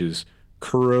identity, which is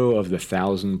Kuro of the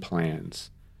Thousand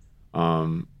Plans.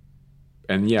 And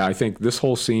yeah, I think this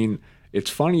whole scene, it's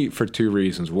funny for two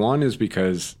reasons. One is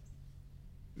because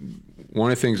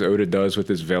one of the things Oda does with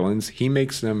his villains, he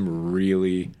makes them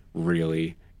really,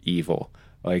 really evil.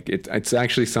 Like it's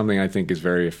actually something I think is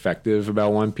very effective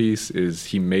about One Piece is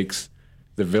he makes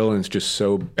the villains just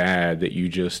so bad that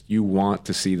you want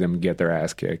to see them get their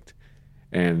ass kicked.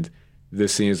 And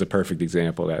this scene is a perfect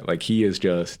example of that. Like he is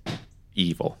just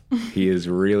evil. He is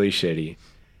really shitty.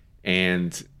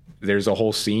 And there's a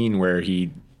whole scene where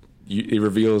it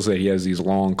reveals that he has these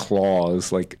long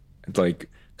claws, like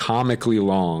comically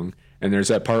long. And there's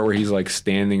that part where he's like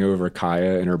standing over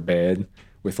Kaya in her bed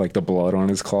with like the blood on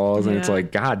his claws, and it's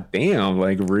like, god damn,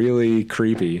 like really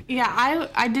creepy. Yeah,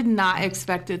 I did not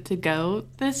expect it to go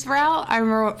this route. I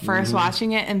remember first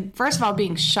watching it, and first of all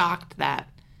being shocked that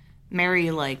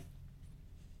Mary like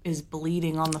is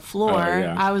bleeding on the floor.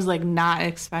 I was like not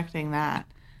expecting that.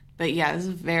 But yeah, this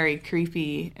is very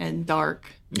creepy and dark.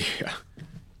 Yeah.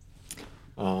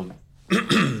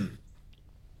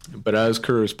 But as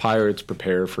Kuro's pirates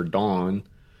prepare for dawn,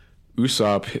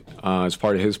 Usopp, as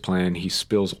part of his plan, he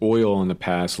spills oil on the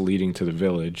pass leading to the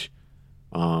village.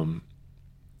 And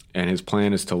his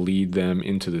plan is to lead them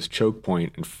into this choke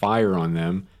point and fire on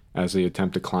them as they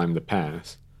attempt to climb the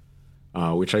pass.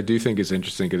 Which I do think is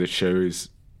interesting because it shows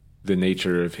the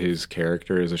nature of his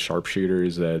character as a sharpshooter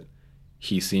is that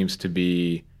he seems to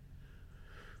be,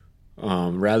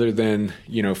 rather than,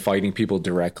 fighting people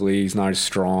directly, he's not as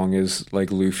strong as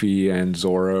like Luffy and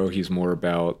Zoro. He's more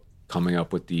about coming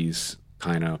up with these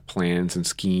kind of plans and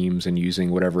schemes and using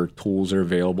whatever tools are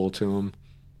available to him.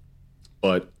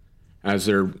 But as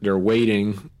they're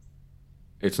waiting,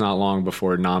 it's not long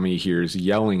before Nami hears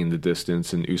yelling in the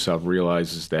distance, and Usopp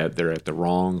realizes that they're at the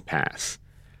wrong pass,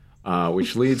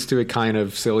 which leads to a kind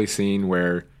of silly scene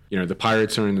where the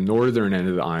pirates are in the northern end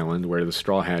of the island where the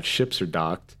Straw Hat ships are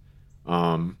docked,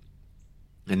 and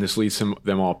this leads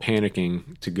them all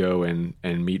panicking to go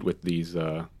and meet with these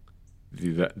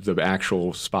the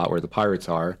actual spot where the pirates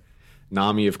are.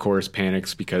 Nami, of course,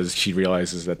 panics because she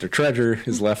realizes that their treasure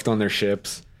is left on their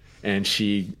ships, and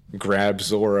she grabs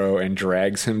Zoro and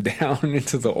drags him down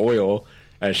into the oil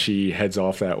as she heads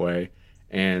off that way.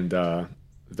 And the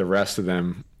rest of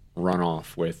them run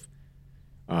off with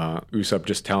Usopp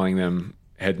just telling them,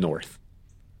 head north.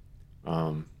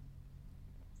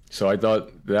 So I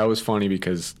thought that was funny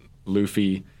because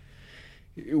Luffy...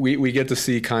 We get to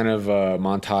see kind of a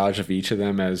montage of each of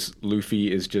them as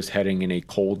Luffy is just heading in a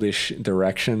coldish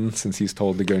direction since he's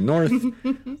told to go north.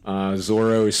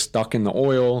 Zoro is stuck in the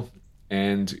oil,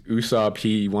 and Usopp,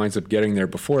 he winds up getting there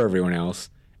before everyone else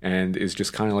and is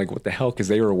just kind of like, what the hell? Because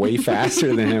they were way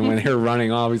faster than him when they were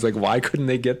running off. He's like, why couldn't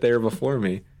they get there before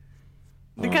me?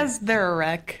 Because they're a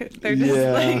wreck. They're just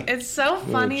like, it's so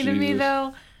funny to me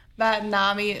though that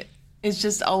Nami is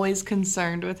just always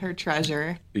concerned with her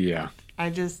treasure. Yeah.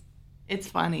 It's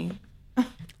funny.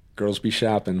 Girls be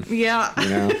shopping. Yeah.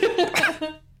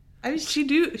 I mean, she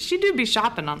do be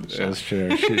shopping on the show. That's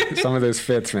true. Some of those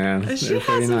fits, man. They're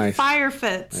pretty nice. Fire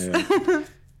fits. Yeah.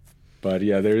 But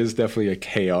yeah, there is definitely a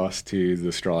chaos to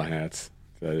the Straw Hats.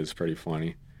 That is pretty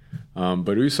funny.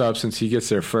 But Usopp, since he gets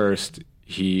there first,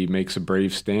 he makes a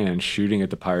brave stand shooting at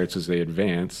the pirates as they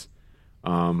advance.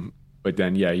 But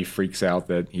then, he freaks out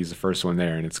that he's the first one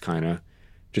there, and it's kind of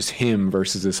just him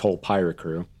versus this whole pirate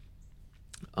crew.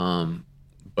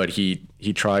 But he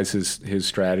tries his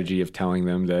strategy of telling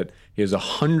them that he has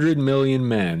 100 million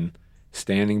men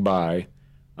standing by,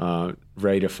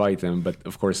 ready to fight them. But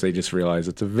of course, they just realize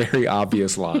it's a very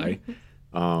obvious lie.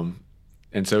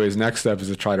 And so his next step is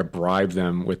to try to bribe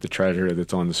them with the treasure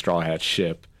that's on the Straw Hat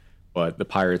ship. But the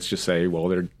pirates just say, well,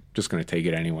 they're just going to take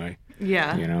it anyway.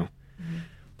 Yeah. Mm-hmm.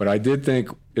 But I did think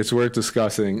it's worth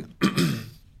discussing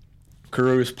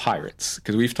Kuro's pirates,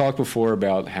 because we've talked before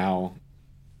about how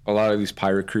a lot of these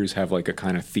pirate crews have like a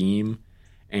kind of theme,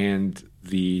 and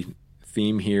the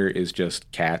theme here is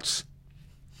just cats.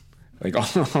 Like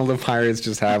all the pirates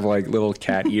just have like little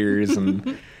cat ears,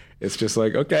 and it's just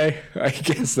like, okay, I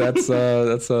guess that's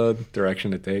a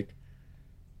direction to take.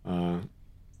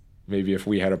 Maybe if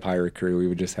we had a pirate crew, we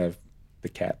would just have the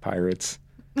cat pirates.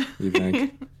 You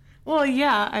think? Well,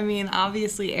 yeah. I mean,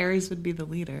 obviously, Ares would be the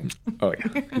leader. Oh,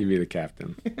 yeah. He'd be the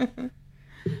captain.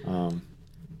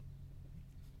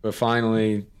 But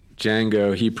finally,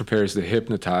 Django, he prepares to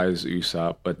hypnotize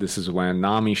Usopp, but this is when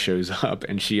Nami shows up,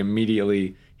 and she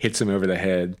immediately hits him over the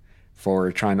head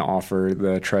for trying to offer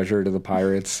the treasure to the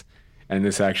pirates. And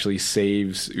this actually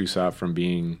saves Usopp from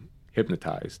being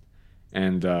hypnotized.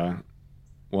 And,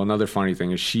 another funny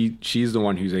thing is she's the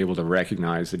one who's able to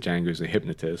recognize that Django's a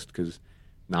hypnotist, because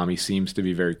Nami seems to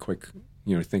be very quick,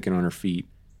 thinking on her feet.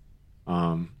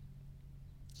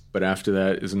 But after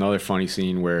that is another funny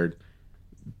scene where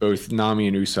both Nami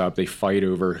and Usopp, they fight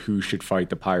over who should fight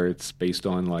the pirates based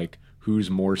on like who's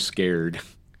more scared.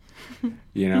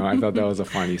 I thought that was a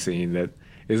funny scene. That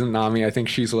isn't Nami. I think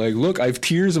she's like, look, I have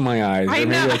tears in my eyes. I know.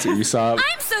 Maybe that's Usopp.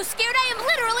 I'm so scared I am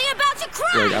literally about to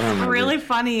cry. Like, I don't know. Really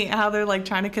funny how they're like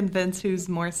trying to convince who's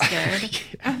more scared.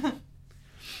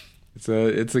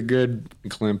 It's a good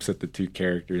glimpse at the two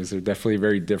characters. They're definitely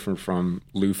very different from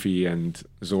Luffy and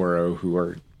Zoro, who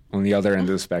are on the other end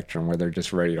of the spectrum, where they're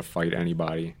just ready to fight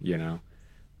anybody,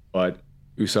 But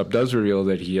Usopp does reveal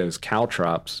that he has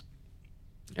caltrops,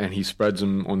 and he spreads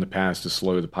them on the pass to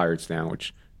slow the pirates down,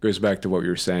 which goes back to what we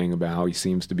were saying about how he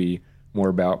seems to be more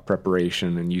about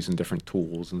preparation and using different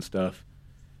tools and stuff.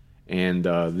 And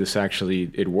this actually,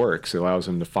 it works. It allows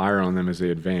him to fire on them as they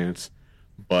advance.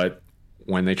 But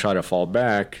when they try to fall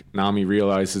back, Nami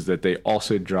realizes that they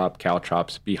also drop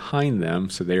caltrops behind them,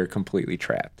 so they are completely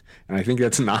trapped. And I think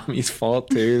that's Nami's fault,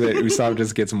 too, that Usopp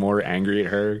just gets more angry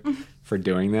at her for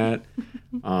doing that.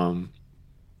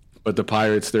 But the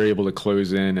pirates, they're able to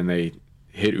close in, and they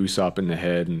hit Usopp in the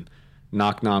head and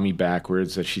knock Nami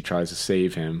backwards as she tries to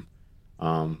save him.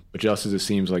 But just as it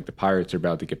seems like the pirates are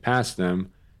about to get past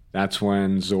them, that's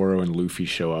when Zoro and Luffy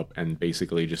show up and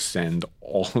basically just send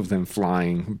all of them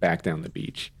flying back down the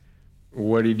beach.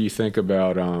 What did you think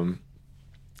about...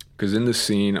 Because in this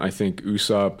scene, I think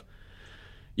Usopp,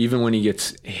 even when he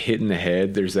gets hit in the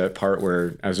head, there's that part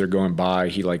where as they're going by,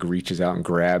 he like reaches out and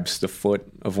grabs the foot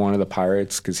of one of the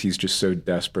pirates because he's just so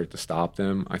desperate to stop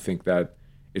them. I think that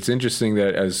it's interesting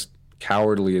that as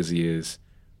cowardly as he is,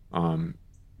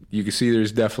 you can see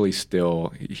there's definitely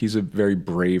still, he's a very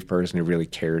brave person who really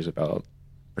cares about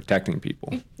protecting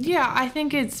people. Yeah, I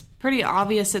think it's pretty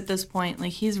obvious at this point.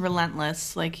 Like, he's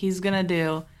relentless. Like, he's going to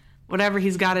do whatever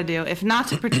he's got to do, if not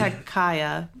to protect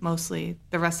Kaya, mostly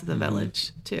the rest of the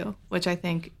village, too, which I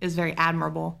think is very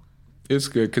admirable. It's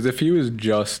good, because if he was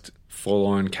just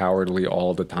full-on cowardly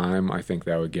all the time, I think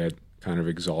that would get kind of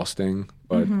exhausting.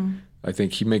 But I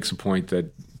think he makes a point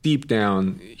that deep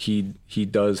down, he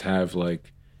does have,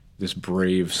 like, this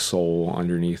brave soul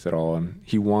underneath it all, and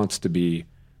he wants to be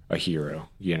a hero.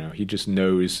 He just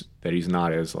knows that he's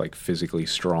not as like physically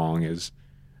strong as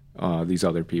these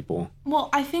other people. Well,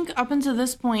 I think up until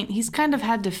this point, he's kind of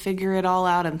had to figure it all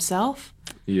out himself.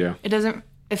 Yeah. It doesn't,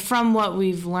 from what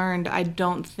we've learned, I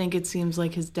don't think it seems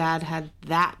like his dad had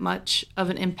that much of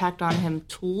an impact on him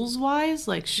tools-wise,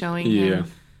 like showing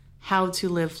him how to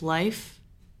live life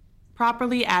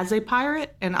properly as a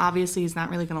pirate, and obviously he's not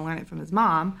really going to learn it from his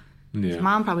mom. Yeah. His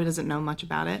mom probably doesn't know much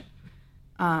about it.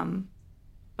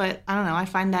 But I don't know, I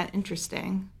find that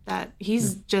interesting, that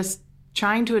he's just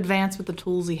trying to advance with the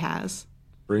tools he has.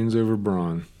 Brains over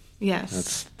brawn. Yes.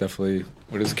 That's definitely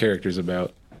what his character's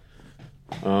about.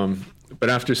 But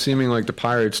after seeming like the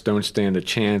pirates don't stand a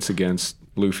chance against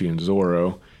Luffy and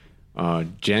Zoro,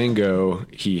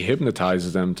 Django, he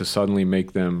hypnotizes them to suddenly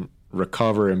make them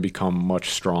recover and become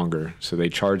much stronger. So they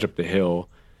charge up the hill,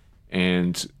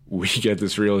 and we get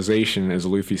this realization as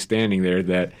Luffy's standing there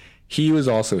that he was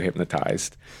also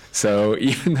hypnotized. So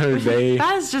even though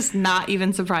that is just not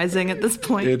even surprising at this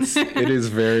point. It is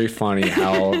very funny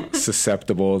how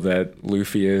susceptible that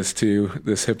Luffy is to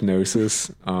this hypnosis.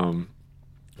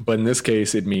 But in this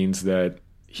case, it means that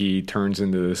he turns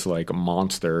into this like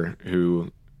monster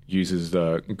who uses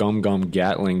the Gum Gum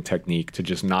Gatling technique to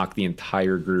just knock the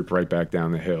entire group right back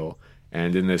down the hill.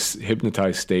 And in this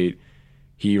hypnotized state,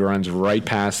 he runs right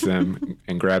past them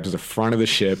and grabs the front of the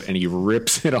ship, and he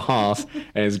rips it off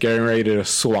and is getting ready to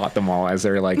swat them all as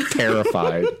they're like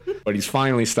terrified. But he's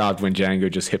finally stopped when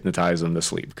Django just hypnotized them to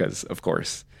sleep because, of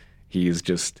course, he's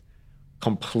just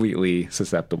completely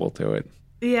susceptible to it.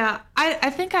 Yeah, I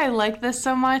think I like this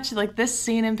so much, like this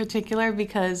scene in particular,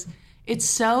 because it's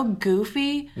so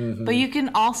goofy, but you can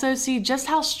also see just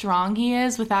how strong he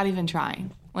is without even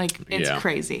trying. Like, it's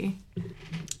crazy.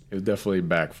 It definitely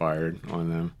backfired on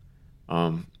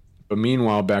them. But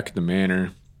meanwhile, back at the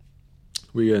manor,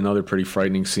 we get another pretty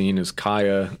frightening scene as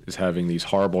Kaya is having these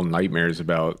horrible nightmares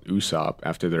about Usopp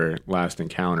after their last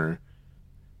encounter.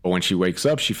 But when she wakes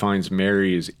up, she finds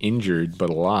Mary is injured but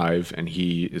alive, and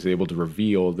he is able to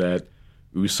reveal that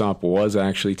Usopp was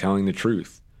actually telling the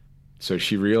truth. So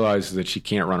she realizes that she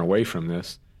can't run away from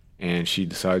this, and she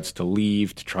decides to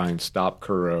leave to try and stop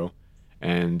Kuro,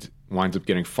 and winds up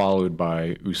getting followed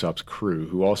by Usopp's crew,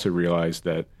 who also realized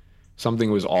that something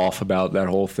was off about that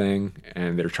whole thing,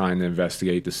 and they're trying to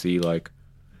investigate to see, like,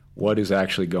 what is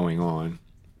actually going on.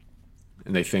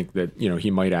 And they think that, he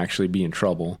might actually be in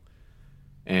trouble.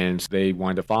 And they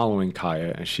wind up following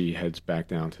Kaya as she heads back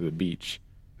down to the beach.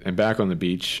 And back on the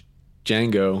beach,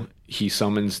 Django, he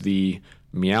summons the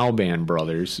Meow Band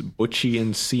brothers, Butchie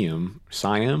and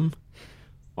Siam,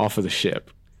 off of the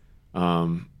ship.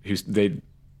 It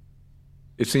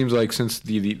seems like since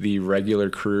the regular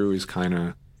crew is kind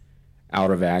of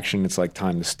out of action, it's like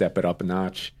time to step it up a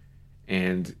notch.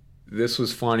 And this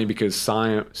was funny because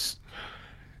it's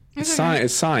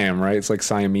Siam, right? It's like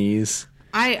Siamese.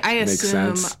 I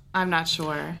assume. Sense. I'm not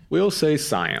sure. We'll say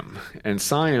Siam. And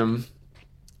Siam,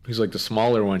 who's like the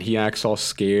smaller one, he acts all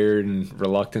scared and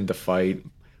reluctant to fight,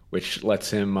 which lets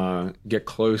him get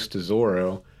close to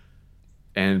Zoro.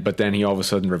 But then he all of a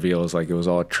sudden reveals like it was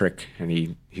all a trick,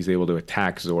 and he's able to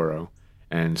attack Zoro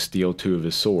and steal 2 of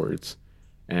his swords.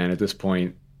 And at this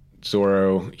point,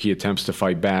 Zoro, he attempts to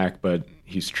fight back, but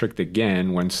he's tricked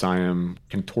again when Siam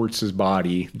contorts his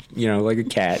body, like a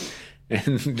cat,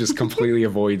 and just completely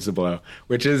avoids the blow.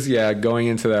 Which is, going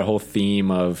into that whole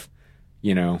theme of,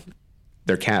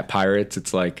 they're cat pirates.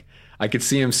 It's like, I could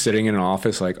see him sitting in an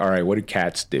office like, all right, what do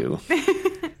cats do?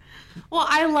 Well,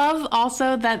 I love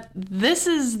also that this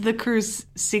is the crew's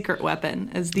secret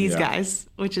weapon, is these guys,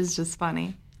 which is just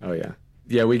funny. Oh, yeah.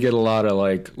 Yeah, we get a lot of,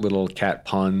 like, little cat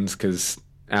puns, because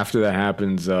after that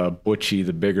happens, Butchie,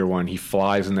 the bigger one, he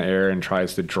flies in the air and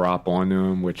tries to drop onto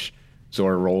him, which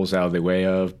Zoro rolls out of the way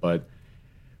of, but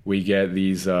we get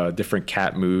these different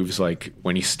cat moves, like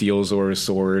when he steals Zoro's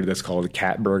sword, that's called a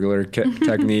cat burglar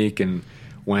technique, and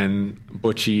when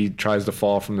Butchie tries to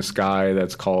fall from the sky,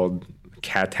 that's called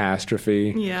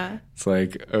catastrophe. Yeah. It's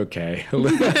like, okay, a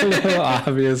little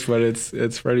obvious, but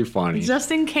it's pretty funny.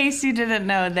 Just in case you didn't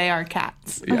know, they are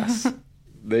cats. Yes.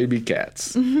 They be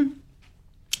cats.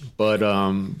 But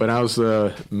as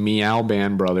the Meow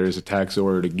Band brothers attack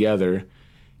Zoro together,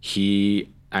 he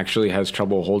actually has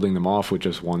trouble holding them off with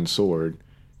just one sword.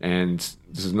 And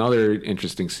this is another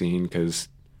interesting scene, because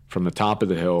from the top of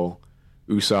the hill,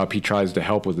 Usopp, he tries to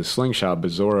help with the slingshot, but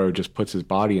Zoro just puts his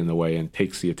body in the way and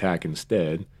takes the attack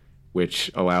instead,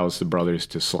 which allows the brothers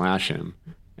to slash him.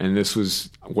 And this was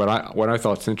what I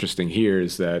thought's interesting here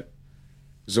is that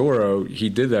Zoro, he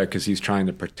did that because he's trying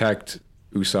to protect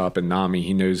Usopp and Nami.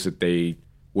 He knows that they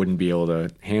wouldn't be able to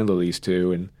handle these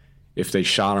two, and if they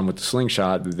shot him with the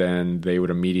slingshot, then they would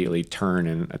immediately turn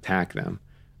and attack them.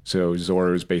 So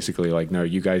Zoro's basically like, no,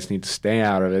 you guys need to stay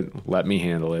out of it. Let me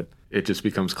handle it. It just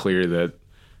becomes clear that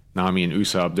Nami and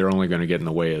Usopp, they're only going to get in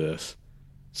the way of this.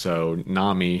 So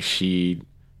Nami, she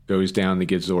goes down to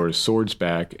get Zoro's swords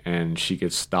back, and she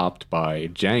gets stopped by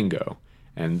Django.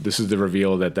 And this is the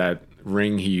reveal that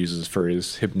ring he uses for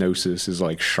his hypnosis is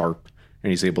like sharp,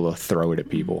 and he's able to throw it at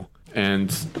people. And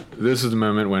this is the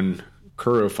moment when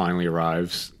Kuro finally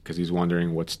arrives, because he's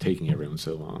wondering what's taking everyone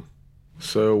so long.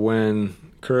 So when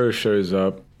Kuro shows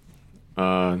up,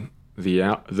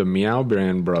 the Meow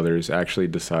Band brothers actually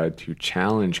decide to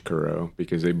challenge Kuro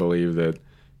because they believe that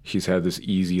he's had this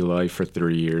easy life for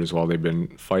 3 years while they've been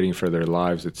fighting for their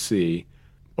lives at sea.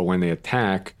 But when they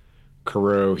attack,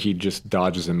 Kuro, he just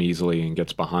dodges them easily and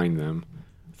gets behind them,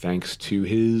 thanks to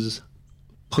his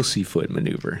pussyfoot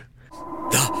maneuver.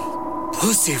 The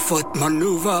pussyfoot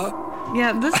maneuver?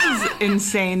 Yeah, this is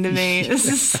insane to me. This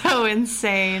is so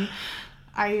insane.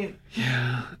 I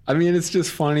mean, it's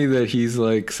just funny that he's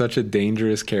like such a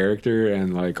dangerous character,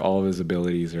 and like all of his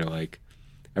abilities are like,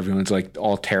 everyone's like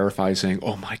all terrified saying,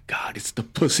 oh my god, it's the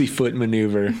pussyfoot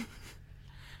maneuver.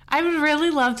 I would really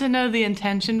love to know the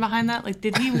intention behind that. Like,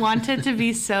 did he want it to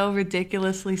be so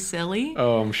ridiculously silly?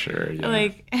 Oh, I'm sure, yeah.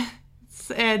 Like,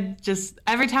 it just,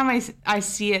 every time I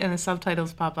see it and the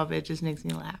subtitles pop up, it just makes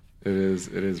me laugh. It is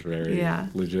very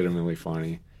legitimately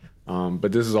funny.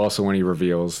 But this is also when he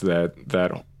reveals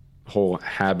that whole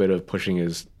habit of pushing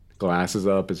his glasses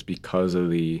up is because of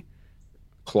the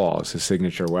claws, his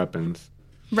signature weapons.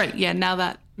 Right, yeah, now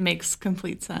that makes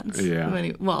complete sense. Yeah.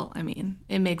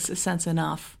 It makes sense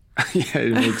enough. Yeah,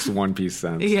 it makes One Piece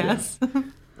sense. Yes.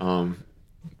 Yeah.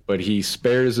 But he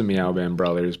spares the Meow Band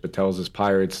brothers, but tells his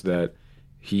pirates that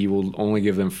he will only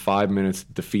give them 5 minutes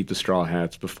to defeat the Straw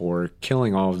Hats before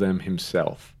killing all of them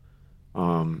himself.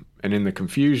 And in the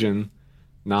confusion,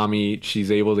 Nami,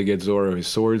 she's able to get Zoro his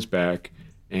swords back,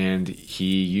 and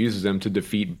he uses them to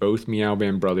defeat both Meow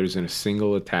Band brothers in a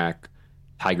single attack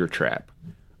tiger trap.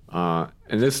 And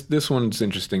this one's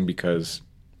interesting because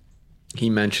he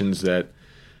mentions that,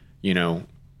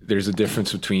 there's a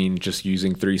difference between just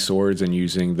using 3 swords and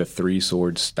using the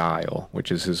 3-sword style,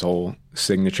 which is his whole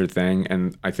signature thing.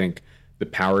 And I think the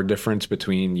power difference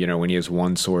between, when he has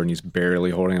 1 sword and he's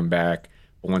barely holding him back,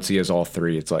 but once he has all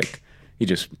 3, it's like he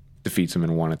just defeats him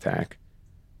in 1 attack.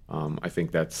 I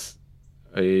think that's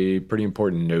a pretty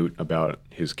important note about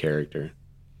his character.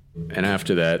 And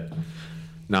after that,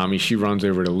 Nami, she runs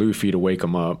over to Luffy to wake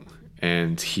him up,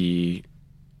 and he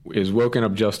is woken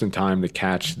up just in time to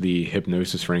catch the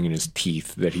hypnosis ring in his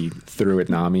teeth that he threw at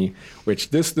Nami, which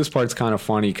this part's kind of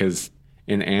funny because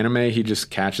in anime, he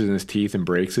just catches it in his teeth and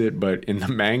breaks it, but in the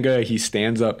manga, he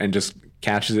stands up and just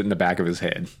catches it in the back of his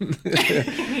head.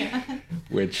 Yeah.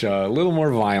 Which, a little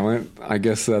more violent. I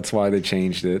guess that's why they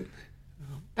changed it.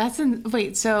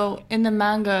 So in the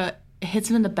manga, it hits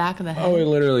him in the back of the head? Oh, it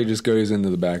literally just goes into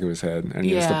the back of his head, and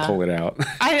he has to pull it out.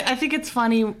 I think it's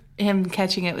funny him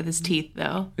catching it with his teeth,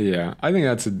 though. Yeah, I think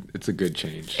it's a good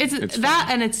change. It's that,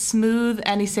 and it's smooth,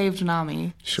 and he saved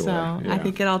Nami. Sure, So yeah. I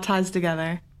think it all ties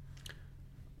together.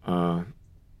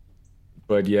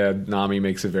 But yeah, Nami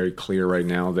makes it very clear right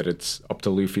now that it's up to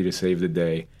Luffy to save the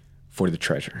day for the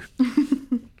treasure.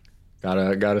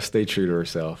 Gotta stay true to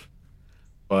herself.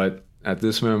 But at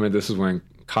this moment, this is when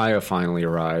Kaya finally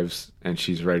arrives, and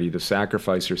she's ready to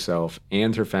sacrifice herself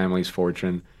and her family's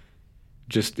fortune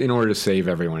just in order to save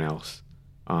everyone else.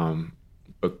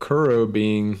 But Kuro,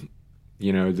 being,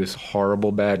 this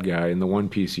horrible bad guy in the One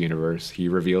Piece universe, he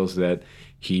reveals that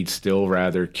he'd still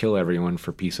rather kill everyone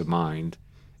for peace of mind.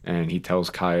 And he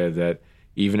tells Kaya that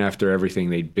even after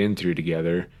everything they'd been through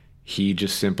together, he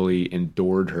just simply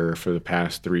endured her for the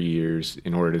past 3 years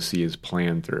in order to see his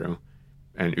plan through.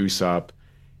 And Usopp,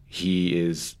 he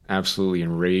is absolutely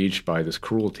enraged by this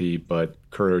cruelty, but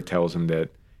Kuro tells him that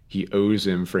he owes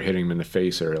him for hitting him in the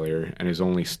face earlier and is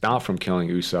only stopped from killing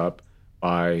Usopp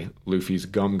by Luffy's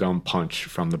gum punch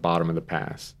from the bottom of the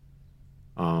pass.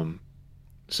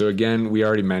 So again, we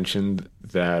already mentioned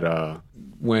that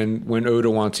when Oda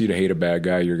wants you to hate a bad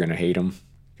guy, you're going to hate him.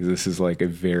 Because this is like a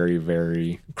very,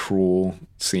 very cruel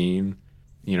scene,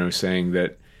 saying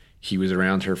that he was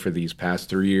around her for these past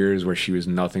 3 years where she was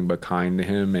nothing but kind to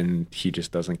him and he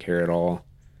just doesn't care at all.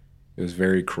 It was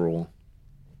very cruel.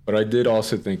 But I did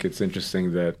also think it's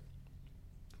interesting that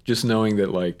just knowing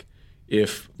that, like,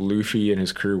 if Luffy and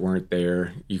his crew weren't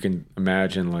there, you can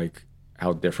imagine, like,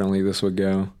 how differently this would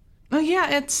go. Well,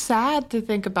 yeah, it's sad to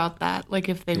think about that, like,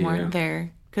 if they weren't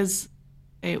there. Because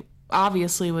it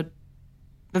obviously would...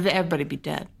 everybody be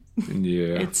dead.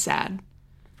 Yeah. It's sad.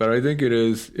 But I think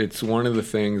it's one of the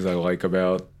things I like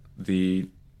about the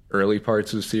early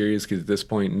parts of the series, because at this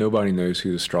point, nobody knows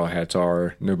who the Straw Hats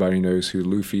are. Nobody knows who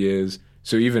Luffy is.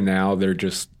 So even now, they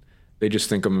just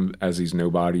think of them as these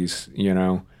nobodies,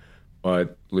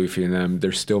 But Luffy and them,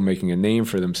 they're still making a name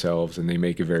for themselves, and they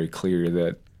make it very clear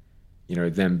that,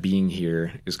 them being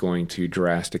here is going to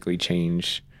drastically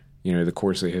change, the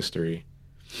course of history.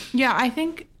 Yeah, I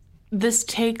think this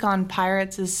take on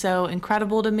pirates is so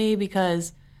incredible to me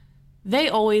because they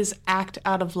always act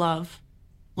out of love,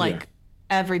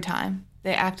 every time.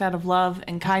 They act out of love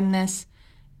and kindness,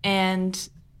 and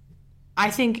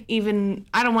I think even,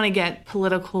 I don't want to get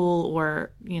political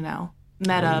or, meta,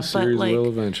 the series will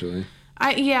eventually.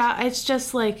 It's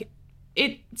just like,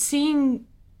 seeing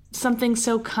something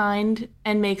so kind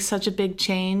and make such a big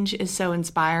change is so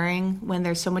inspiring when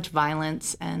there's so much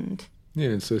violence and... Yeah,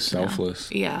 it's so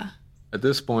selfless. Yeah. At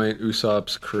this point,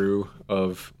 Usopp's crew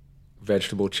of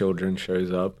vegetable children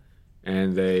shows up,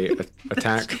 and they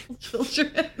attack... Vegetable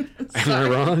children. Am I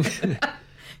wrong?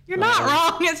 You're not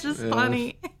wrong. It's just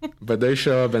funny. But they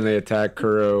show up and they attack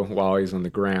Kuro while he's on the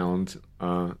ground,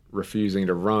 refusing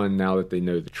to run now that they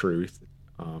know the truth.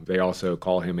 They also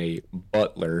call him a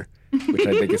butler, which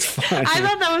I think is funny. I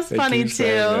thought that was funny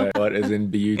too. But as in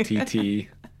B-U-T-T.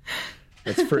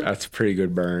 That's a pretty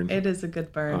good burn. It is a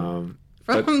good burn.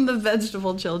 From the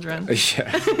vegetable children.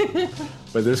 Yeah.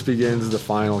 But this begins the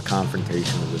final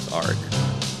confrontation of this arc,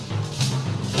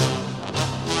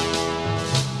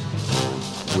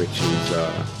 which is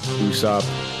Usopp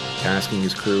tasking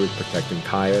his crew with protecting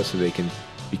Kaya so they can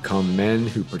become men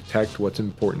who protect what's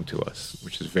important to us,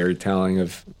 which is very telling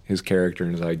of his character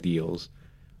and his ideals.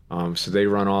 So they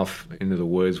run off into the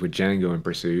woods with Django in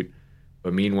pursuit,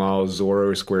 but meanwhile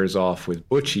Zoro squares off with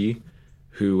Butchie,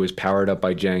 who was powered up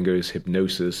by Django's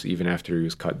hypnosis even after he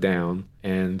was cut down,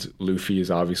 and Luffy is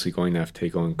obviously going to have to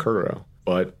take on Kuro.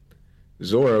 But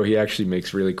Zoro, he actually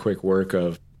makes really quick work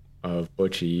of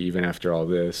Butchie even after all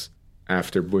this.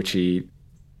 After Butchie,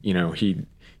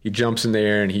 he jumps in the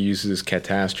air and he uses his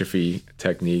catastrophe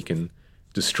technique and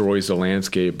destroys the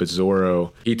landscape, but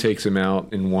Zoro, he takes him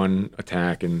out in one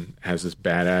attack and has this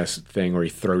badass thing where he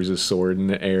throws his sword in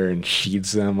the air and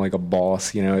sheathes them like a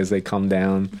boss, as they come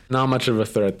down. Not much of a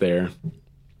threat there.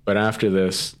 But after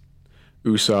this,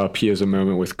 Usopp, he has a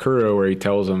moment with Kuro where he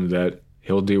tells him that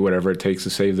he'll do whatever it takes to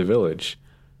save the village.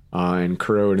 And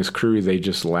Kuro and his crew, they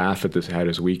just laugh at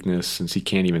his weakness since he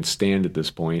can't even stand at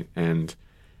this point. And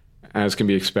as can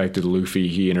be expected, Luffy,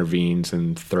 he intervenes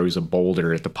and throws a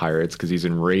boulder at the pirates because he's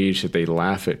enraged that they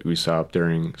laugh at Usopp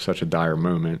during such a dire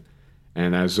moment.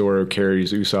 And as Zoro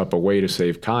carries Usopp away to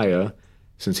save Kaya,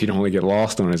 since he'd only get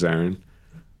lost on his own,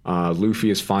 Luffy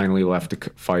is finally left to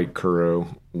fight Kuro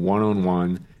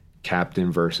one-on-one,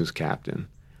 captain versus captain.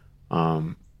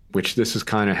 Which this is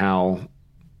kind of how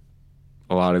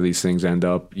a lot of these things end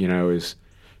up, is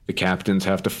the captains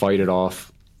have to fight it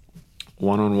off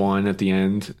one-on-one at the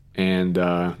end, and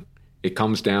it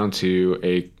comes down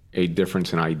to a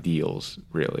difference in ideals,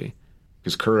 really.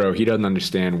 Because Kuro, he doesn't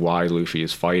understand why Luffy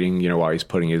is fighting, why he's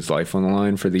putting his life on the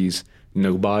line for these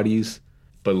nobodies.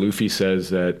 But Luffy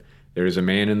says that there's a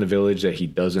man in the village that he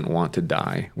doesn't want to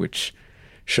die, which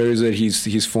shows that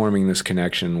he's forming this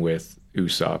connection with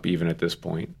Usopp even at this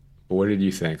point. But what did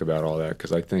you think about all that?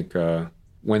 Because I think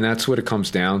when that's what it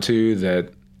comes down to,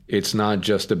 that it's not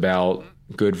just about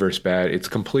good versus bad. It's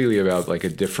completely about like a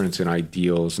difference in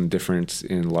ideals and difference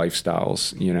in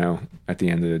lifestyles, at the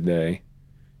end of the day.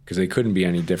 Because they couldn't be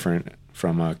any different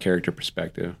from a character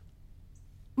perspective.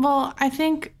 Well, I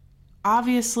think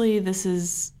obviously this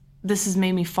has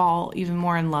made me fall even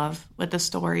more in love with the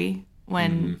story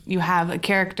when you have a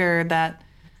character that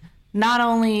not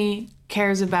only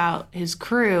cares about his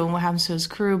crew and what happens to his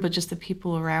crew, but just the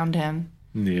people around him.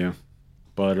 Yeah.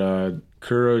 But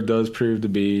Kuro does prove to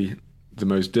be the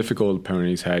most difficult opponent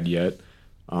he's had yet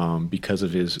because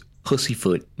of his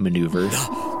pussyfoot maneuver.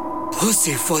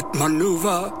 Pussyfoot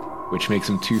maneuver. Which makes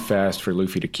him too fast for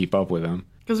Luffy to keep up with him.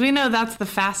 Because we know that's the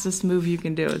fastest move you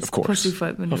can do. It's of course.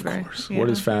 Pussyfoot maneuver. Of course. Yeah. What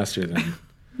is faster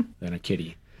than a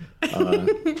kitty?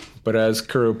 But as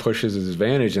Kuro pushes his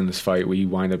advantage in this fight, we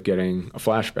wind up getting a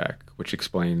flashback, which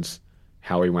explains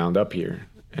how he wound up here.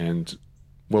 And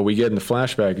what we get in the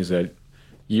flashback is that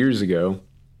years ago,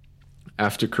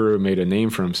 after Kuro made a name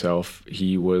for himself,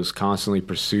 he was constantly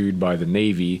pursued by the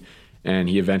Navy, and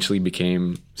he eventually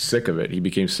became sick of it. He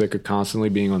became sick of constantly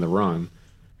being on the run.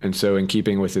 And so in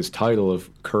keeping with his title of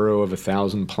Kuro of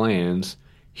 1,000 Plans,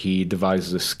 he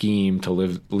devises a scheme to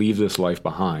leave this life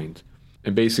behind.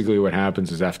 And basically what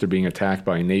happens is after being attacked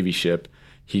by a Navy ship,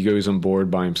 he goes on board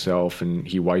by himself and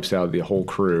he wipes out the whole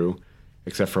crew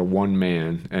except for one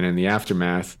man. And in the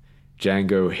aftermath,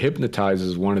 Django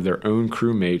hypnotizes one of their own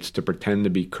crewmates to pretend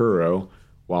to be Kuro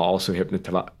while also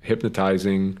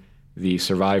hypnotizing the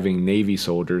surviving Navy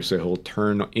soldier so he'll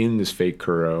turn in this fake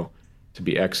Kuro to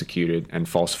be executed and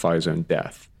falsify his own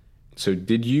death. So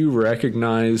did you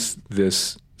recognize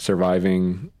this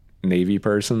surviving Navy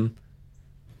person?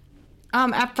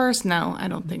 At first, no, I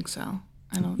don't think so.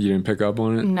 You didn't pick up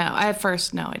on it? No, at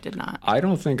first, no, I did not. I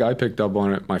don't think I picked up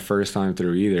on it my first time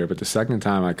through either, but the second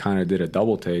time I kind of did a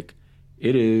double take.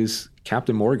 It is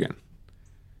Captain Morgan.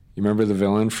 You remember the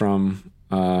villain from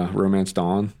Romance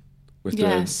Dawn with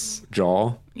the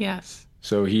jaw? Yes.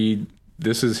 So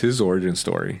this is his origin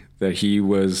story, that he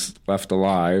was left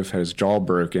alive, had his jaw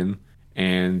broken,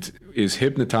 and is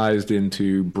hypnotized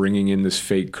into bringing in this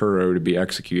fake Kuro to be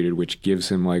executed, which gives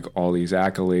him like all these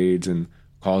accolades and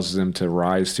causes him to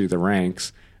rise through the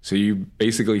ranks. So you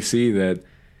basically see that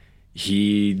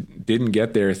he didn't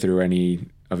get there through any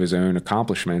of his own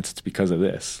accomplishments. It's because of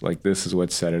this. Like, this is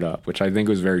what set it up, which I think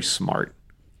was very smart.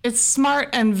 It's smart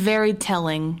and very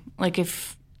telling. Like, I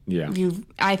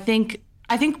think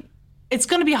it's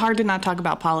going to be hard to not talk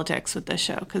about politics with this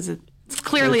show because it's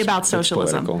clearly about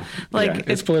socialism. It's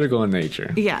political. It's political in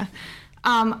nature. Yeah.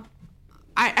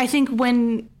 I think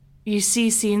when you see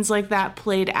scenes like that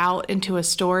played out into a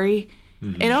story,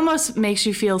 it almost makes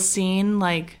you feel seen.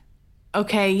 Like,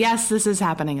 okay, yes, this is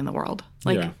happening in the world.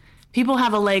 Like, people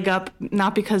have a leg up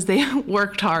not because they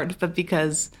worked hard, but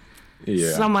because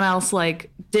someone else like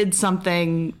did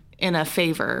something in a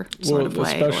favor sort of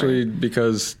way. Especially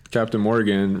because Captain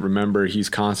Morgan, remember, he's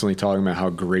constantly talking about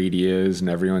how great he is and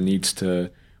everyone needs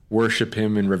to worship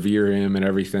him and revere him and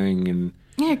everything. And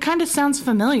yeah, it kind of sounds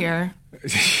familiar.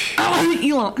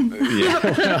 Elon.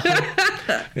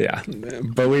 Yeah.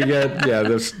 But we get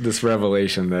this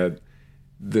revelation that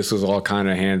this was all kind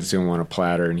of handed to him on a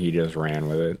platter and he just ran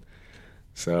with it.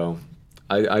 So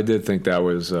I did think that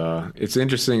was it's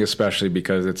interesting, especially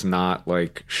because it's not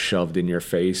like shoved in your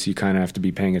face. You kind of have to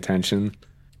be paying attention.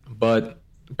 But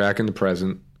back in the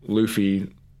present,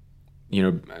 Luffy,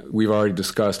 we've already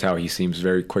discussed how he seems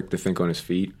very quick to think on his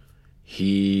feet.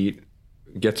 He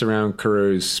gets around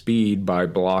Kuro's speed by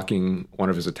blocking one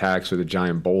of his attacks with a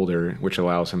giant boulder, which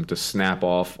allows him to snap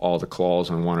off all the claws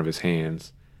on one of his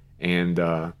hands. And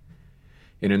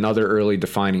in another early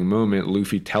defining moment,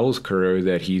 Luffy tells Kuro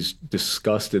that he's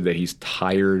disgusted, that he's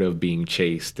tired of being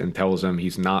chased, and tells him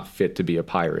he's not fit to be a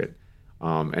pirate.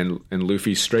 And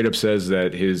Luffy straight up says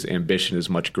that his ambition is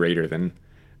much greater than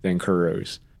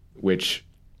Kuro's, which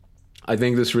I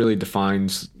think this really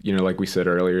defines, like we said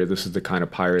earlier, this is the kind of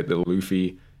pirate that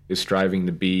Luffy is striving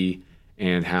to be,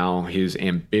 and how his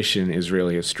ambition is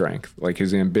really his strength. Like,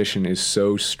 his ambition is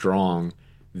so strong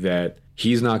that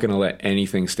he's not going to let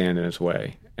anything stand in his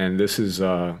way. And this is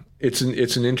it's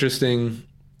an interesting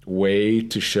way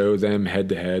to show them head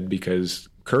to head, because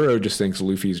Kuro just thinks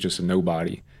Luffy's just a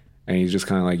nobody, and he's just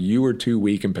kind of like, you were too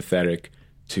weak and pathetic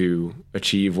to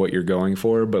achieve what you're going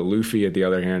for. But Luffy, at the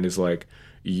other hand, is like,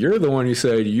 you're the one who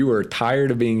said you are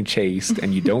tired of being chased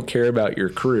and you don't care about your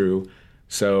crew.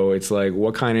 So it's like,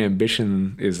 what kind of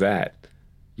ambition is that?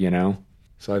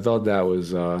 So I thought that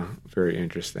was very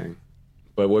interesting.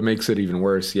 But what makes it even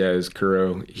worse, is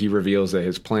Kuro, he reveals that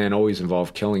his plan always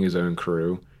involved killing his own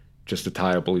crew just to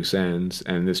tie up loose ends.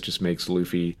 And this just makes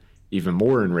Luffy even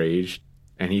more enraged.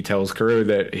 And he tells Kuro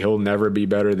that he'll never be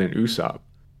better than Usopp,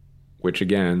 which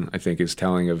again, I think is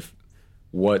telling of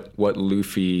what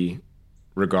Luffy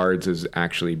regards as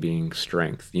actually being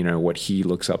strength, what he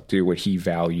looks up to, what he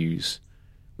values,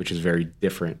 which is very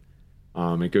different.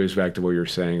 It goes back to what you were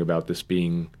saying about this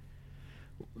being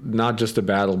not just a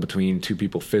battle between two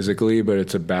people physically, but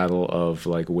it's a battle of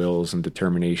like wills and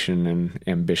determination and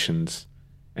ambitions.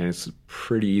 And it's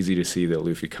pretty easy to see that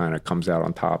Luffy kind of comes out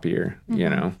on top here,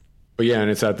 But yeah,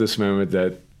 and it's at this moment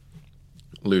that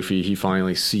Luffy, he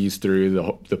finally sees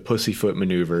through the pussyfoot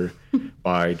maneuver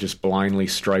by just blindly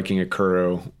striking at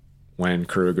Kuro when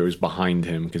Kuro goes behind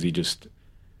him, because he just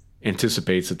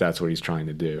anticipates that that's what he's trying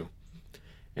to do.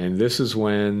 And this is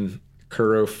when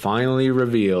Kuro finally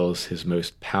reveals his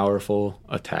most powerful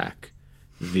attack,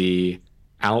 the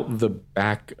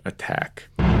out-the-back attack.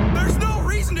 There's no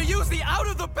reason to use the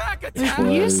out-of-the-back attack!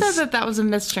 You said that was a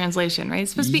mistranslation, right?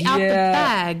 It's supposed to be out the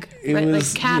bag, right?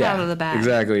 Like cat out of the bag.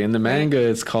 Exactly. In the manga,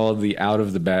 it's called the out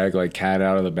of the bag, like cat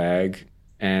out of the bag.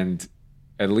 And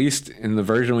at least in the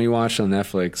version we watched on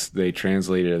Netflix, they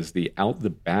translate it as the out the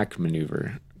back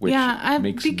maneuver, which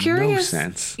makes no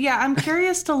sense. Yeah, I'm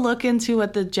curious to look into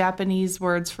what the Japanese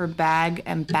words for bag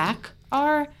and back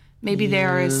are. Maybe they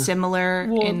are as similar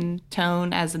in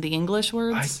tone as the English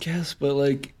words. I guess, but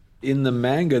like in the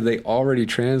manga, they already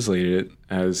translated it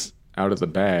as out of the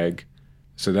bag.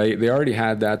 So they already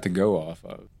had that to go off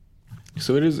of.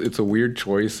 So it's a weird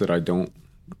choice that I don't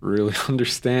really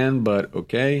understand, but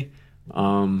okay.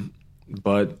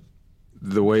 But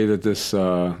the way that this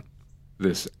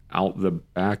out the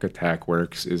back attack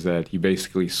works is that he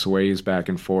basically sways back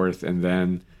and forth and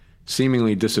then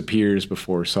seemingly disappears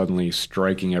before suddenly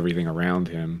striking everything around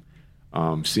him,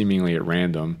 seemingly at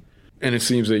random. And it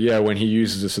seems that, when he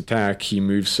uses this attack, he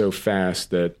moves so fast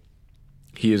that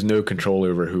he has no control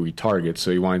over who he targets.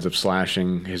 So he winds up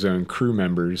slashing his own crew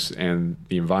members and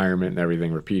the environment and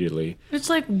everything repeatedly. It's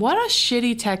like, what a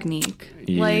shitty technique.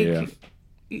 Yeah. Like,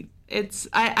 it's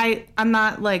I'm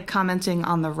not like commenting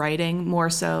on the writing,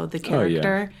 more so the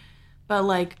character. But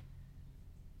like,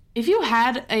 if you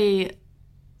had a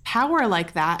power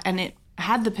like that and it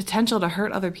had the potential to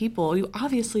hurt other people, you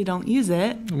obviously don't use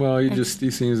it. Well, he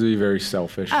seems to be very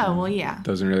selfish. Oh, well, yeah.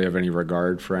 Doesn't really have any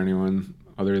regard for anyone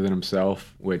other than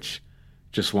himself, which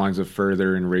just winds up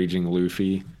further enraging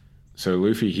Luffy. So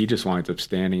Luffy, he just winds up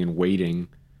standing and waiting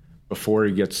before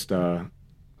he gets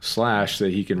slashed, so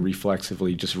that he can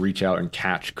reflexively just reach out and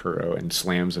catch Kuro and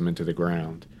slams him into the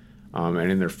ground.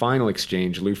 And in their final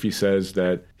exchange, Luffy says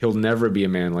that he'll never be a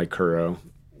man like Kuro,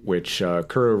 which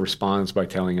Kuro responds by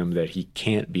telling him that he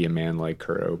can't be a man like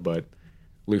Kuro, but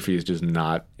Luffy is just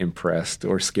not impressed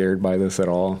or scared by this at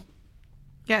all.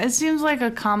 Yeah, it seems like a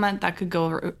comment that could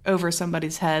go over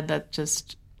somebody's head that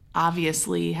just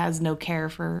obviously has no care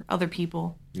for other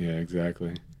people. Yeah,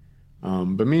 exactly.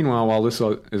 But meanwhile, while this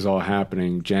is all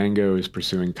happening, Django is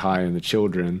pursuing Kaya and the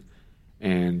children,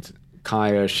 and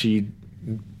Kaya, she,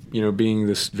 being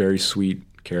this very sweet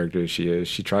character she is,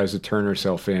 she tries to turn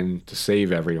herself in to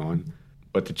save everyone,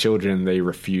 but the children, they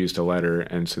refuse to let her,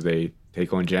 and so they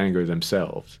take on Django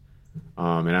themselves.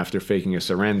 And after faking a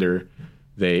surrender,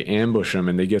 they ambush him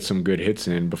and they get some good hits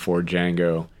in before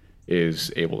Django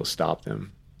is able to stop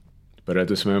them. But at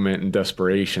this moment, in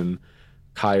desperation,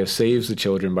 Kaya saves the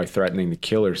children by threatening to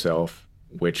kill herself,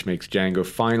 which makes Django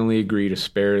finally agree to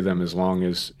spare them as long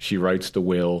as she writes the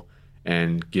will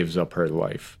and gives up her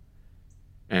life.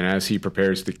 And as he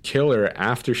prepares to kill her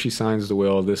after she signs the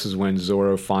will, this is when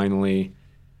Zoro finally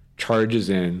charges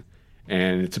in.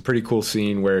 And it's a pretty cool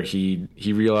scene where he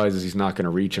realizes he's not going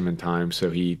to reach him in time, so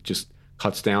he just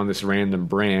cuts down this random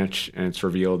branch, and it's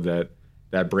revealed that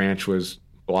that branch was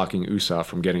blocking Usopp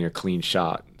from getting a clean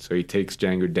shot. So he takes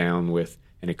Django down with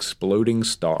an exploding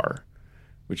star.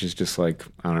 which is just like,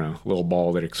 I don't know, a little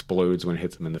ball that explodes when it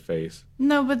hits him in the face.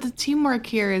 No, but the teamwork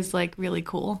here is like really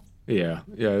cool. Yeah,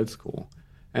 it's cool.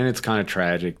 And it's kind of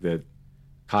tragic that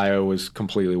Kaio was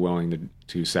completely willing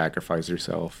to sacrifice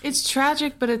herself. It's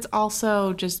tragic, but it's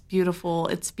also just beautiful.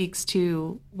 It speaks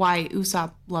to why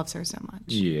Usopp loves her so much.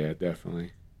 Yeah,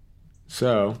 definitely.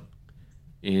 So,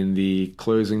 in the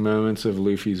closing moments of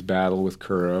Luffy's battle with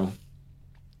Kuro,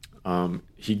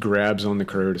 he grabs on the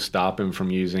Kuro to stop him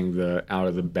from using the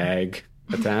out-of-the-bag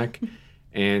attack,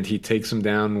 and he takes him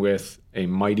down with a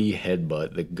mighty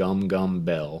headbutt, the Gum Gum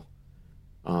Bell.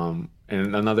 And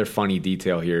another funny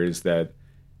detail here is that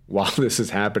while this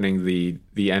is happening,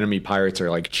 the enemy pirates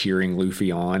are like cheering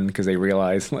Luffy on because they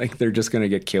realize like they're just gonna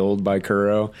get killed by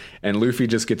Kuro, and Luffy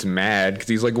just gets mad because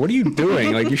he's like, "What are you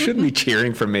doing? Like, you shouldn't be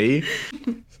cheering for me."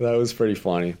 So that was pretty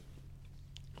funny.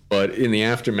 But in the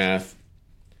aftermath,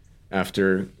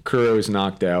 after Kuro is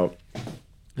knocked out,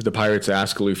 the pirates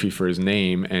ask Luffy for his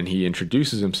name, and he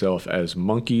introduces himself as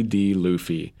Monkey D.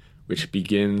 Luffy, which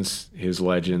begins his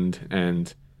legend,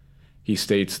 and he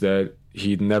states that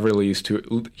he'd never lose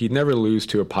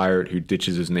to a pirate who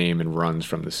ditches his name and runs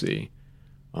from the sea.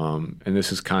 And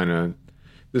this is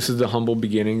the humble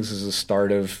beginnings. This is the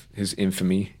start of his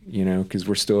infamy, because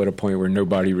we're still at a point where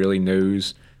nobody really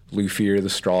knows Luffy or the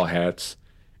Straw Hats,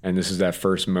 and this is that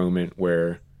first moment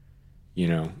where,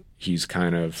 he's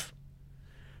kind of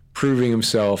proving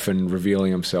himself and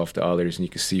revealing himself to others, and you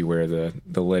can see where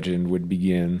the legend would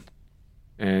begin.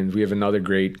 And we have another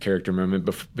great character moment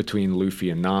between Luffy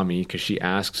and Nami, because she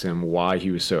asks him why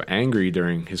he was so angry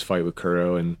during his fight with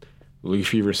Kuro, and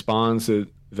Luffy responds that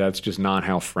that's just not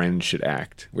how friends should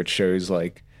act, which shows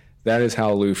like that is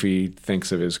how Luffy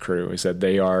thinks of his crew, is that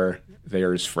they are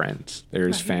his friends, they're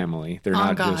his family. They're on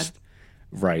not God. Just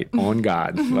right on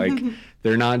God. Like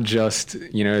they're not just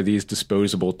these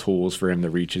disposable tools for him to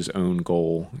reach his own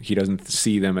goal. He doesn't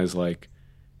see them as like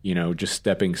just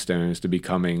stepping stones to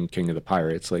becoming king of the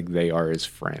pirates. Like they are his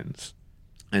friends.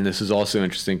 And this is also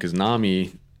interesting because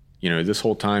Nami, this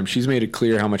whole time she's made it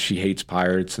clear how much she hates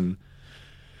pirates, and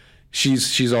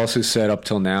she's also said up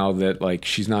till now that like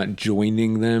she's not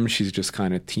joining them, she's just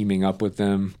kind of teaming up with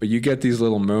them. But you get these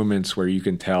little moments where you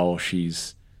can tell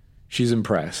she's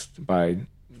impressed by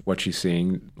what she's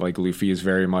seeing. Like Luffy is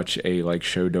very much a like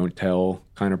show don't tell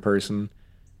kind of person,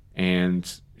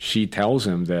 and she tells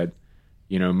him that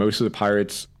most of the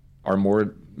pirates are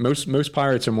most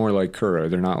pirates are more like Kuro.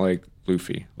 They're not like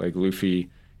Luffy. Like Luffy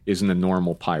isn't a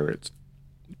normal pirate.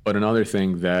 But another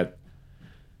thing that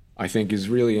I think is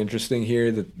really interesting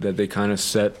here that they kind of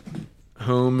set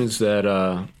home is that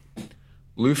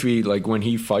Luffy, like when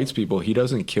he fights people, he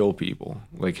doesn't kill people.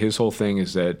 Like his whole thing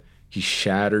is that he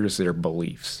shatters their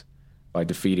beliefs by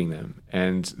defeating them.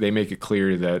 And they make it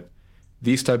clear that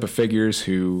these type of figures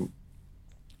who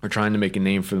are trying to make a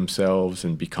name for themselves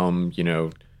and become,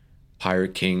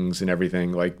 pirate kings and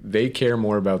everything, like they care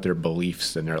more about their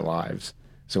beliefs than their lives.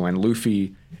 So when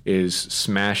Luffy is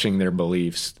smashing their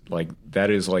beliefs, like that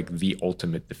is like the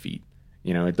ultimate defeat.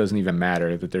 It doesn't even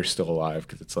matter that they're still alive,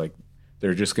 because it's like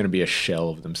they're just going to be a shell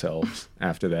of themselves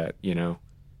after that,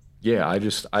 Yeah,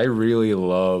 I really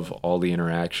love all the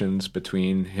interactions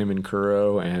between him and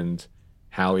Kuro, and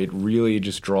how it really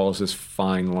just draws this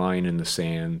fine line in the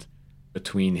sand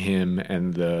between him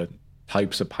and the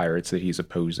types of pirates that he's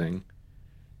opposing,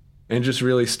 and just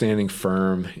really standing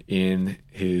firm in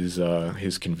his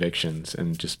convictions,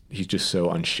 and he's just so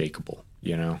unshakable,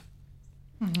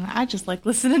 I just like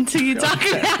listening to you talk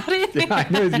about it. Yeah, I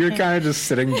know you're kind of just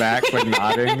sitting back but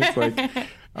nodding. It's like,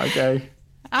 okay,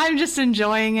 I'm just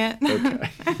enjoying it.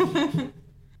 Okay.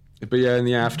 But yeah, in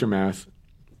the aftermath,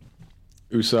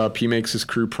 Usopp, he makes his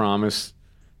crew promise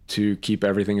to keep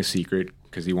everything a secret,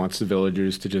 because he wants the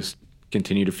villagers to just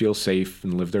continue to feel safe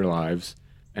and live their lives.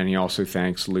 And he also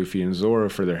thanks Luffy and Zoro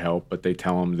for their help, but they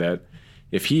tell him that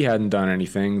if he hadn't done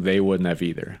anything, they wouldn't have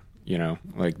either.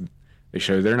 Like they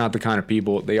show they're not the kind of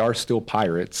people, they are still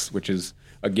pirates, which is,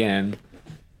 again,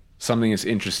 something that's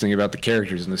interesting about the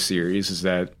characters in the series, is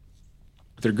that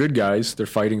they're good guys, they're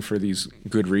fighting for these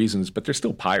good reasons, but they're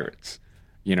still pirates.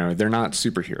 They're not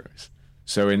superheroes.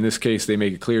 So in this case, they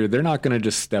make it clear they're not going to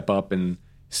just step up and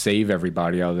save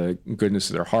everybody out of the goodness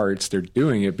of their hearts. They're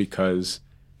doing it because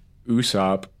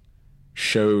Usopp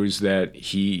shows that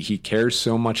he cares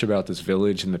so much about this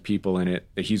village and the people in it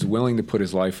that he's willing to put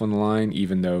his life on the line,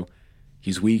 even though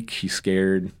he's weak, he's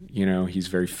scared, he's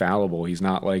very fallible. He's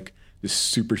not like this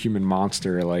superhuman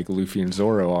monster like Luffy and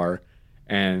Zoro are,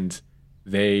 and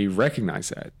they recognize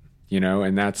that,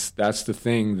 and that's the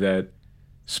thing that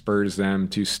spurs them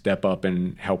to step up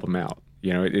and help him out.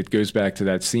 It goes back to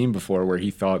that scene before where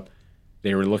he thought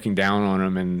they were looking down on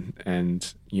him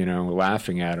and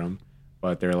laughing at him.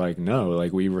 But they're like, no,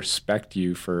 like, we respect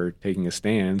you for taking a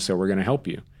stand, so we're going to help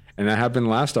you. And that happened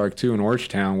last arc, too, in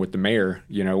Orangetown with the mayor,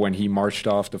 when he marched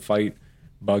off to fight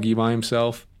Buggy by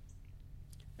himself.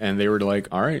 And they were like,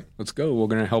 all right, let's go. We're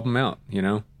going to help him out,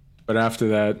 But after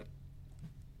that,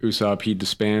 Usopp, he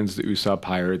disbands the Usopp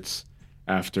Pirates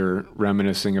after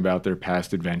reminiscing about their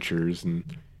past adventures, and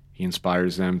he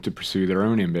inspires them to pursue their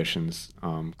own ambitions,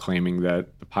 claiming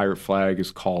that the pirate flag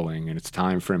is calling and it's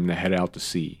time for him to head out to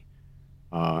sea.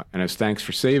 And as thanks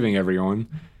for saving everyone,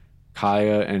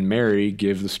 Kaya and Mary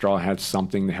give the Straw Hats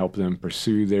something to help them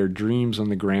pursue their dreams on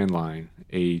the Grand Line,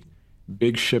 a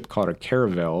big ship called a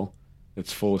caravel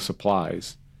that's full of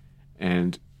supplies.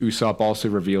 And Usopp also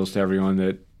reveals to everyone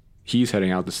that he's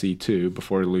heading out to sea too,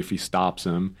 before Luffy stops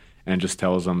him and just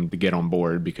tells them to get on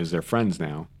board because they're friends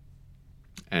now.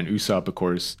 And Usopp, of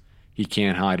course, he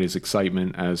can't hide his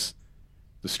excitement as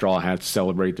the Straw Hats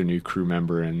celebrate their new crew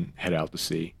member and head out to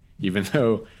sea. Even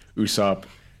though Usopp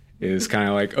is kind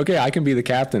of like, okay, I can be the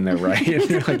captain though, right? And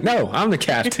you're like, no, I'm the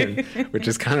captain, which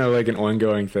is kind of like an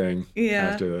ongoing thing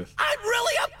after this. I'm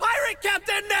really a pirate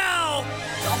captain now!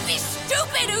 Don't be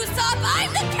stupid, Usopp!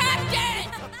 I'm the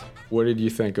captain! What did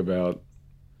you think about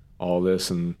all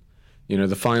this and,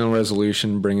 the final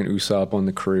resolution, bringing Usopp on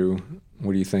the crew?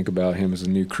 What do you think about him as a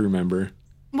new crew member?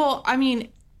 Well, I mean,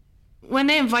 when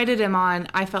they invited him on,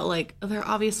 I felt like they're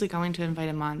obviously going to invite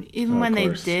him on. Even when they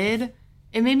did,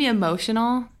 it made me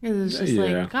emotional. It was just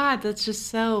like, God, that's just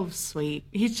so sweet.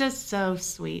 He's just so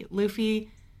sweet.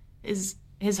 Luffy,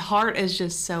 his heart is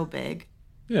just so big.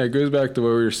 Yeah, it goes back to what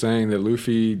we were saying, that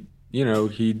Luffy,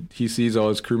 he sees all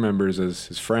his crew members as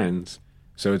his friends.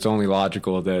 So it's only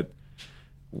logical that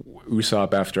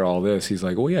Usopp, after all this, he's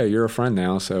like, well, yeah, you're a friend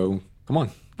now, so come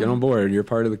on, get on board. You're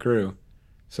part of the crew.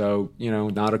 So,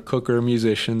 not a cook or a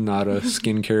musician, not a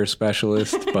skincare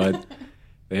specialist, but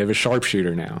they have a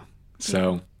sharpshooter now.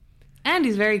 So, and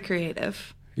he's very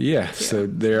creative. Yeah, too. So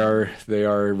they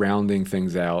are rounding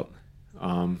things out.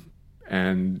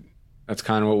 And that's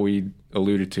kind of what we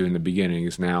alluded to in the beginning,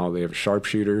 is now they have a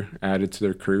sharpshooter added to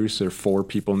their crew, so they're 4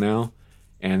 people now.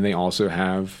 And they also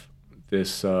have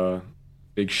this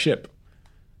big ship,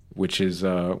 which is,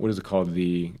 what is it called?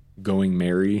 The Going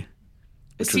Merry.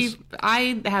 See,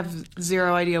 I have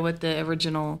zero idea what the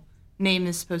original name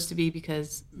is supposed to be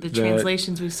because the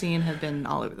translations we've seen have been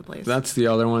all over the place. That's the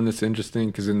other one that's interesting,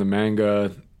 because in the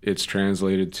manga, it's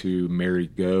translated to Merry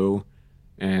Go,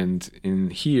 and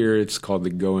in here, it's called the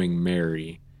Going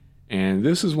Merry. And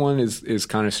this is one is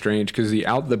kind of strange, because the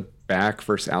out the back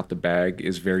versus out the bag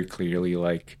is very clearly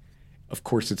like, of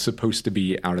course, it's supposed to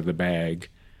be out of the bag.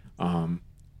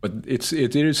 But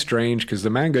it is strange, because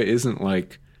the manga isn't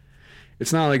like,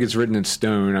 it's not like it's written in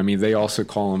stone. I mean, they also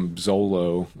call him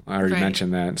Zolo. I already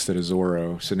mentioned that instead of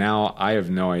Zoro. So now I have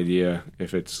no idea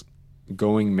if it's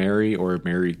Going Merry or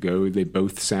Merry Go. They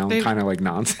both sound kind of like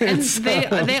nonsense.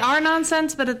 And they are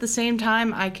nonsense, but at the same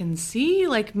time, I can see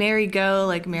like Merry Go,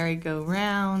 like Merry Go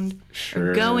Round.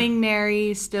 Sure. Going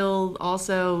Merry still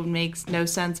also makes no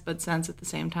sense, but sense at the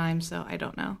same time. So I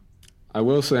don't know. I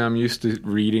will say I'm used to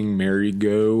reading Merry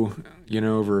Go,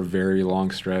 over a very long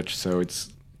stretch. So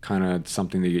it's kind of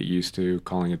something to get used to,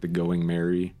 calling it the Going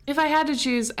Merry. If I had to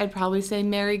choose, I'd probably say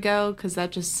Merry Go, because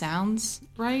that just sounds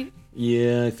right.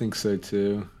 Yeah, I think so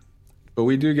too. But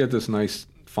we do get this nice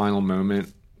final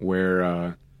moment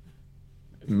where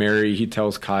Mary, he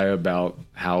tells Kaya about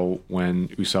how when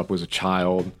Usopp was a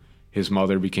child, his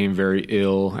mother became very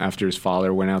ill after his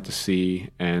father went out to sea,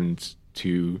 and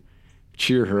to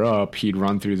cheer her up, he'd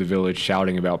run through the village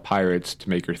shouting about pirates to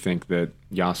make her think that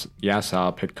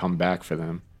Yasopp had come back for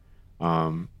them.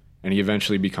 And he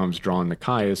eventually becomes drawn to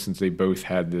Kaya, since they both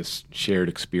had this shared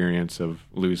experience of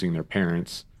losing their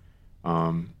parents.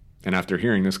 And after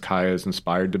hearing this, Kaya is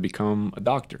inspired to become a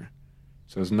doctor.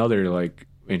 So it's another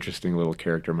interesting little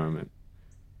character moment.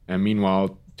 And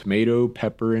meanwhile, Tomato,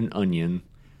 Pepper, and Onion,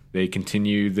 they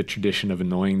continue the tradition of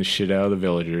annoying the shit out of the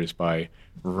villagers by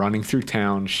running through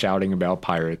town shouting about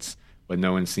pirates, but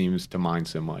no one seems to mind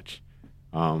so much.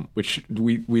 Which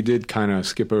we did kind of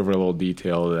skip over a little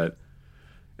detail that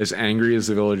as angry as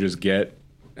the villagers get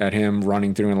at him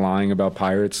running through and lying about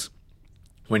pirates,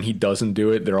 when he doesn't do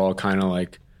it, they're all kind of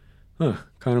like, huh,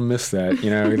 kind of miss that.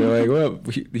 They're like, well,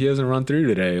 he hasn't run through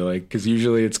today. Because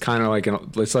usually it's kind of like,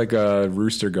 it's like a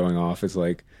rooster going off. It's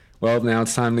like, well, now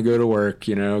it's time to go to work,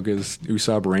 because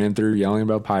Usopp ran through yelling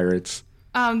about pirates.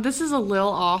 This is a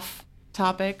little off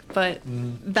topic, but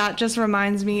that just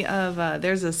reminds me of,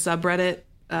 there's a subreddit,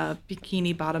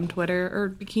 Bikini Bottom Twitter, or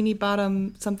Bikini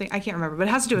Bottom something, I can't remember, but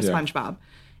it has to do with SpongeBob.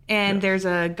 And there's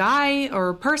a guy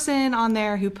or person on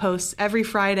there who posts every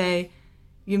Friday,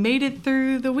 "You made it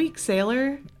through the week,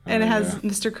 sailor." And it has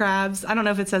Mr. Krabs. I don't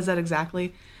know if it says that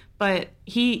exactly, but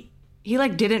he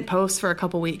like didn't post for a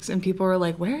couple weeks, and people were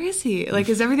like, "Where is he? Like,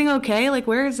 is everything okay? Like,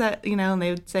 where is that?" You know, and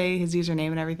they would say his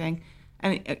username and everything.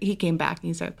 And he came back and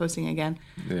he started posting again.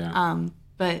 Yeah.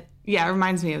 But yeah, it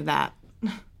reminds me of that.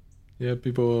 Yeah,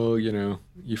 people, you know,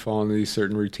 you fall into these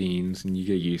certain routines and you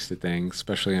get used to things,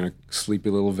 especially in a sleepy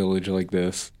little village like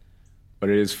this. But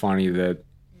it is funny that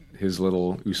his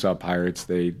little Usopp pirates,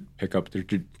 they pick up their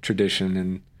tradition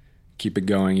and keep it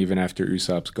going even after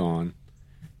Usopp's gone,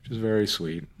 which is very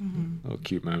sweet. A little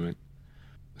cute moment.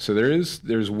 So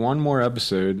there's one more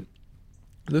episode.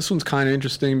 This one's kind of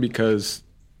interesting because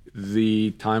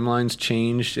the timelines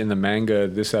changed. In the manga,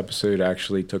 this episode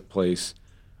actually took place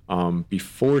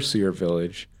before Seer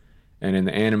Village, and in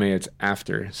the anime it's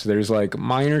after. So there's like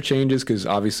minor changes because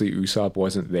obviously Usopp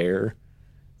wasn't there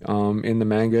in the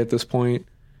manga at this point,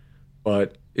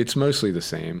 but it's mostly the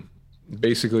same.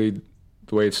 Basically,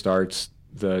 the way it starts,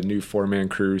 the new 4-man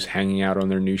crew's hanging out on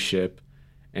their new ship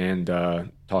and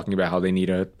talking about how they need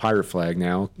a pirate flag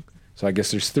now. So I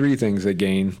guess there's 3 things they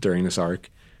gain during this arc.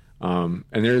 And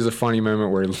there is a funny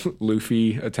moment where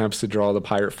Luffy attempts to draw the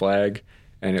pirate flag,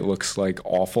 and it looks like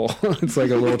awful. It's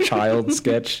like a little child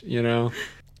sketch, you know?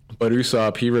 But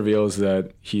Usopp, he reveals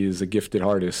that he is a gifted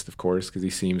artist, of course, because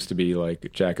he seems to be like a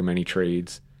jack of many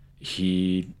trades.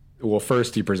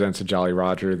 First he presents a Jolly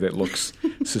Roger that looks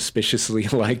suspiciously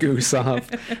like Usopp,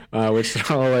 which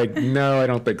they're all like, no, I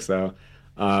don't think so.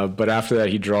 But after that,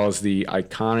 he draws the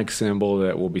iconic symbol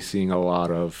that we'll be seeing a lot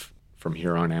of from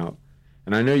here on out.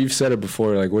 And I know you've said it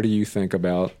before, like, what do you think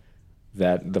about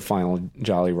the final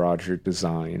Jolly Roger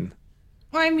design?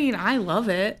 Well, I mean, I love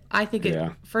it. I think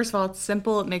first of all, it's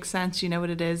simple. It makes sense. You know what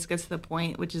it is. Gets to the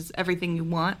point, which is everything you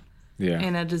want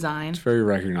in a design. It's very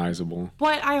recognizable.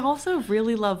 But I also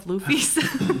really love Luffy's.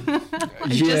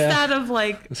 Just out of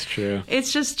like... That's true.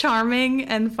 It's just charming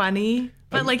and funny.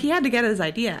 But like, he had to get his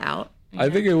idea out. I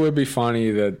think it would be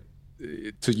funny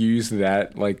to use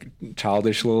that like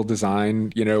childish little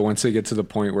design, you know, once they get to the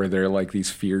point where they're like these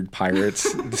feared pirates,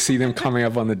 to see them coming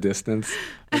up on the distance,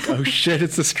 like, oh shit,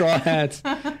 it's the Straw Hats.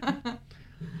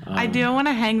 I do want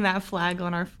to hang that flag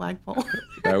on our flagpole.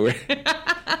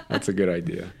 That's a good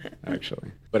idea, actually.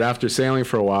 But after sailing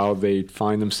for a while, they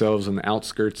find themselves on the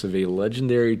outskirts of a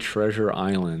legendary treasure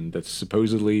island that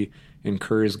supposedly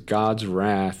incurs God's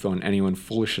wrath on anyone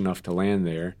foolish enough to land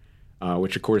there,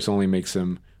 which of course only makes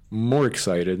them more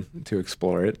excited to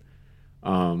explore it.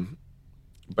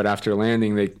 But after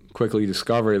landing, they quickly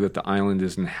discover that the island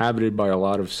is inhabited by a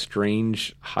lot of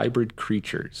strange hybrid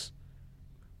creatures,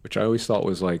 which I always thought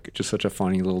was like just such a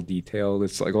funny little detail.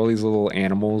 It's like all these little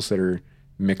animals that are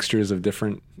mixtures of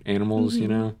different animals, you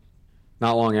know?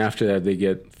 Not long after that, they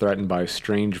get threatened by a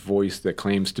strange voice that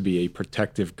claims to be a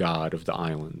protective god of the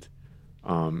island.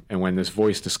 And when this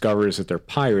voice discovers that they're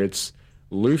pirates,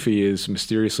 Luffy is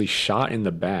mysteriously shot in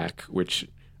the back, which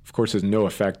of course has no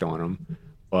effect on him,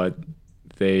 but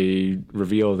they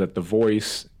reveal that the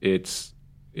voice, it's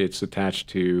attached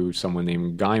to someone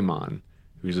named Gaimon,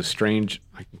 who's a strange,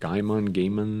 like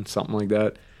Gaimon, something like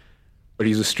that. But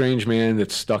he's a strange man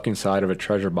that's stuck inside of a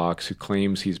treasure box who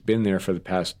claims he's been there for the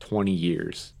past 20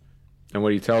 years. And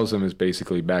what he tells them is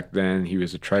basically back then he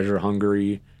was a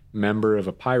treasure-hungry member of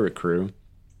a pirate crew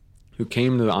who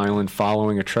came to the island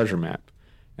following a treasure map.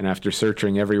 And after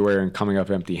searching everywhere and coming up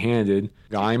empty-handed,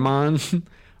 Gaimon,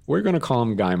 we're going to call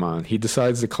him Gaimon, he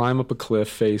decides to climb up a cliff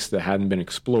face that hadn't been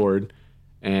explored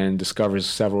and discovers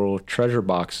several treasure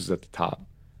boxes at the top.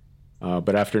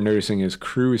 But after noticing his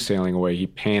crew is sailing away, he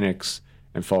panics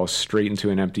and falls straight into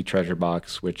an empty treasure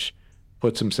box, which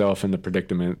puts himself in the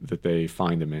predicament that they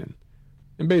find him in.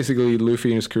 And basically, Luffy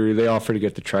and his crew, they offer to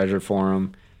get the treasure for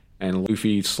him, and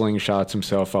Luffy slingshots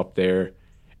himself up there,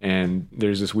 and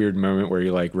there's this weird moment where he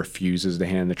like refuses to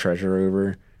hand the treasure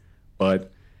over.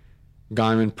 But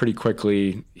Gaimon pretty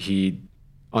quickly, he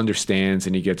understands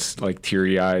and he gets like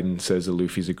teary-eyed and says that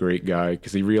Luffy's a great guy,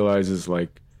 because he realizes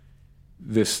like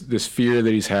this fear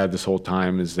that he's had this whole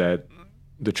time is that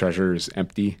the treasure is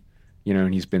empty, you know,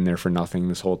 and he's been there for nothing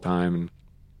this whole time.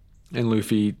 And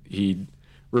Luffy, he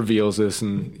reveals this,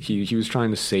 and he was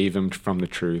trying to save him from the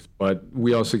truth. But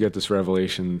we also get this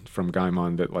revelation from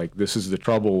Gaimon that like this is the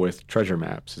trouble with treasure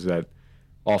maps, is that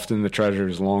often the treasure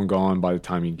is long gone by the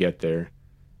time you get there.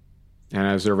 And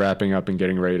as they're wrapping up and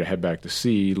getting ready to head back to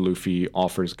sea, Luffy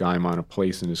offers Gaimon a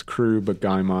place in his crew, but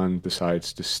Gaimon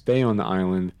decides to stay on the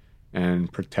island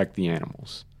and protect the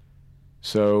animals.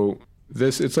 So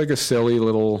it's like a silly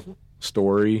little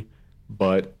story,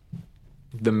 but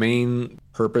the main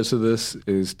purpose of this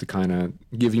is to kind of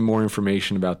give you more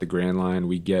information about the Grand Line.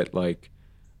 We get like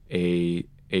a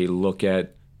look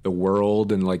at the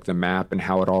world and like the map and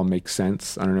how it all makes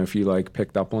sense. I don't know if you like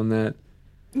picked up on that.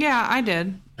 Yeah, I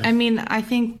did. I mean, I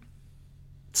think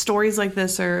stories like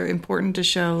this are important to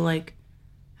show like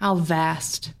how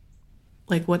vast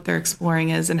like what they're exploring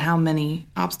is and how many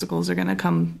obstacles are going to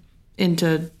come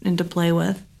into play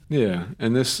with. Yeah,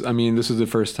 and this is the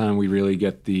first time we really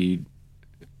get the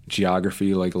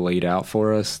geography like laid out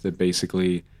for us, that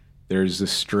basically there's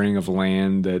this string of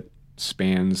land that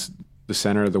spans the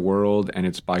center of the world, and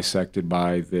it's bisected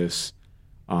by this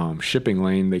shipping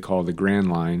lane they call the Grand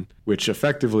Line, which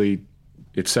effectively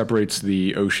it separates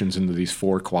the oceans into these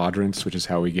 4 quadrants, which is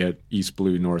how we get East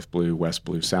Blue, North Blue, West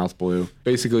Blue, South Blue.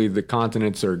 Basically, the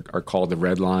continents are called the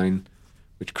Red Line,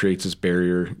 which creates this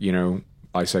barrier,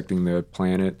 bisecting the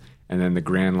planet, and then the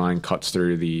Grand Line cuts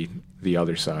through the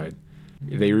other side.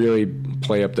 They really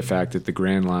play up the fact that the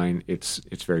Grand Line, it's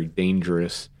very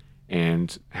dangerous,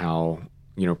 and how,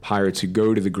 pirates who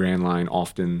go to the Grand Line,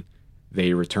 often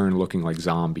they return looking like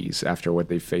zombies after what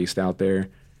they faced out there.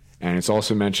 And it's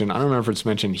also mentioned, I don't remember if it's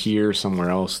mentioned here or somewhere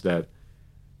else, that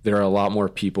there are a lot more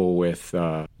people with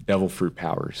devil fruit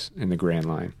powers in the Grand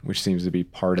Line, which seems to be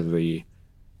part of the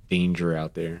danger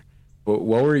out there. But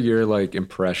what were your like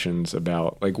impressions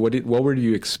about, like, what were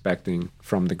you expecting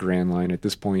from the Grand Line at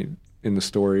this point in the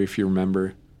story, if you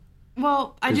remember?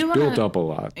 Well, I do want to built up a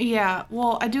lot. Yeah,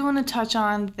 well, I do want to touch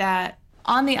on that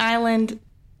on the island.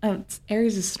 Oh,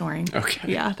 Ares is snoring.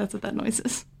 Okay. Yeah, that's what that noise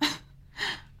is.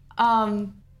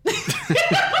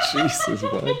 Jesus,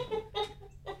 bud.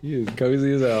 He is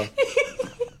cozy as hell.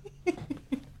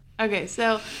 Okay,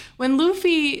 so when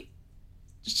Luffy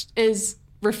is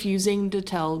refusing to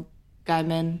tell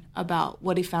Gaiman about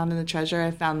what he found in the treasure,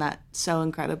 I found that so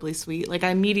incredibly sweet. Like, I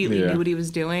immediately knew what he was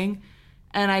doing.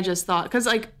 And I just thought, because,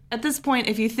 like, at this point,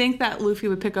 if you think that Luffy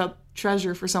would pick up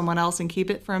treasure for someone else and keep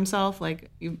it for himself,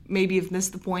 like, maybe you've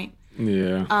missed the point.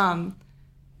 Yeah.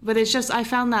 But it's just, I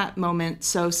found that moment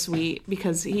so sweet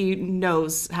because he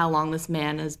knows how long this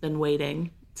man has been waiting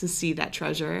to see that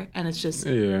treasure. And it's just,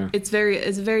 it's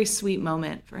a very sweet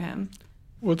moment for him.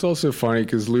 Well, it's also funny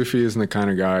because Luffy isn't the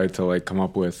kind of guy to like come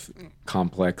up with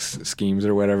complex schemes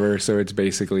or whatever. So it's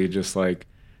basically just like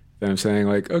them saying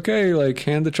like, okay, like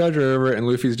hand the treasure over. And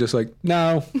Luffy's just like,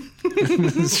 no.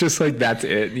 It's just like, that's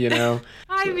it,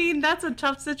 I mean, that's a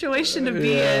tough situation to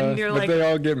be in. You're but they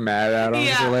all get mad at him.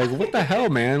 Yeah. They're like, what the hell,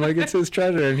 man? Like, it's his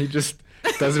treasure. And he just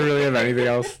doesn't really have anything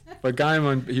else. But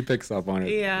Gaimon, he picks up on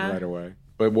it right away.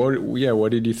 But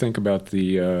what did you think about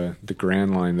the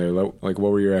Grand Line there? Like,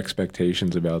 what were your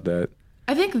expectations about that?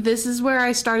 I think this is where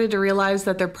I started to realize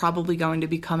that they're probably going to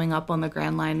be coming up on the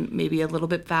Grand Line maybe a little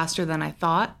bit faster than I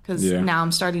thought, because now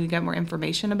I'm starting to get more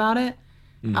information about it.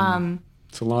 Mm-hmm.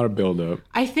 It's a lot of build-up.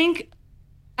 I think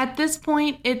at this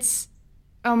point, it's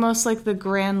almost like the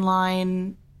Grand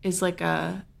Line is like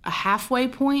a halfway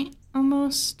point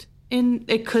almost.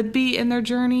 It could be in their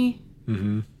journey.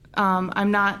 Mm-hmm.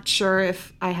 I'm not sure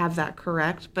if I have that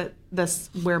correct, but that's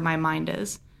where my mind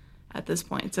is at this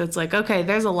point. So it's like, okay,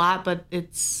 there's a lot, but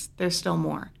there's still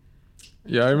more.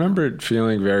 Yeah, I remember it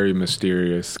feeling very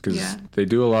mysterious because they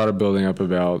do a lot of building up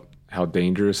about how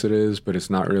dangerous it is, but it's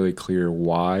not really clear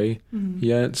why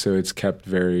yet. So it's kept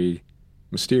very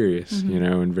mysterious,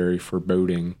 and very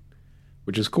foreboding,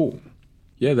 which is cool.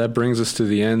 Yeah, that brings us to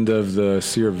the end of the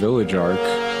Seer Village arc.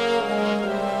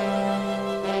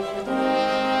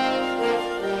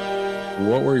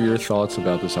 What were your thoughts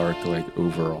about this arc, like,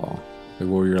 overall? Like,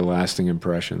 what were your lasting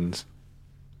impressions?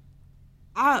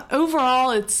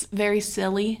 Overall, it's very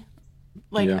silly.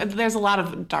 Like, there's a lot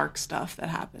of dark stuff that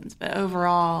happens, but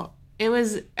overall,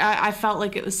 I felt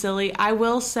like it was silly. I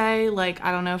will say, like,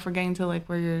 I don't know if we're getting to, like,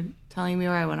 where you're telling me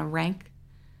where I want to rank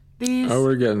these. Oh,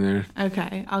 we're getting there.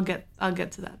 Okay, I'll get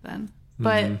to that then.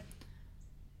 But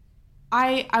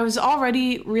I was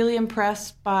already really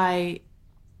impressed by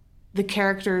the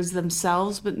characters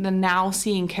themselves, but then now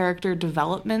seeing character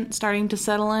development starting to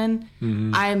settle in,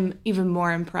 I'm even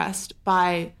more impressed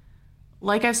by,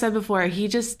 like I've said before, he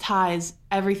just ties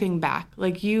everything back.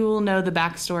 Like, you will know the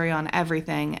backstory on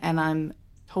everything, and I'm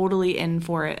totally in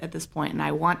for it at this point, and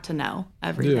I want to know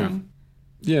everything.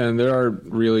 Yeah, and there are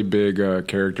really big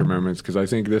character moments, because I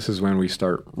think this is when we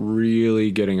start really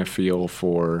getting a feel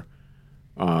for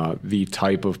the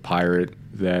type of pirate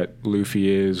that Luffy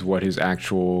is, what his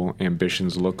actual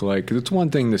ambitions look like. Because it's one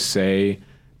thing to say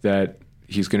that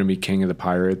he's going to be king of the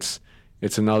pirates.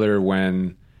 It's another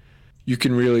when you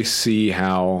can really see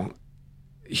how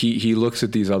he looks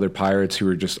at these other pirates who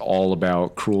are just all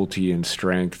about cruelty and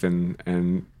strength,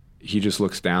 and he just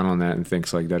looks down on that and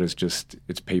thinks like that is just,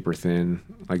 it's paper thin.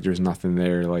 Like there's nothing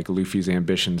there. Like Luffy's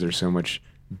ambitions are so much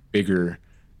bigger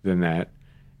than that.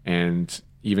 And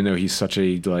even though he's such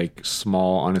a like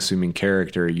small, unassuming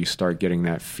character, you start getting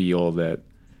that feel that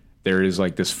there is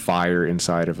like this fire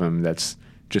inside of him that's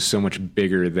just so much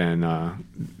bigger than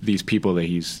these people that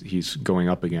he's going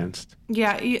up against.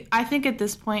 Yeah, I think at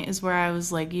this point is where I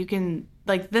was like, you can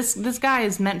like this guy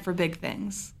is meant for big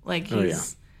things. Like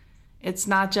it's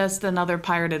not just another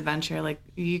pirate adventure. Like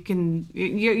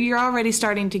you're already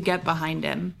starting to get behind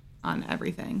him on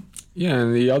everything. Yeah,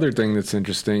 and the other thing that's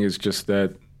interesting is just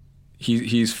that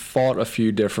he's fought a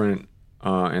few different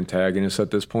antagonists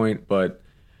at this point, but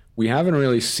we haven't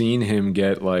really seen him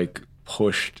get like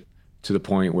pushed to the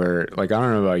point where, like, I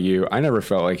don't know about you, I never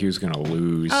felt like he was going to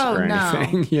lose or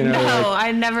anything. You know, no,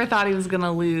 I never thought he was going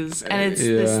to lose. And it's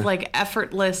this like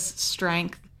effortless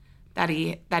strength that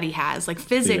he has, like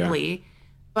physically,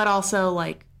 but also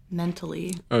like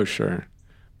mentally. Oh, sure.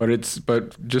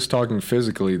 But just talking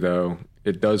physically though,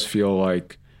 it does feel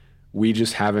like we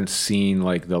just haven't seen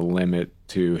like the limit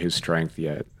to his strength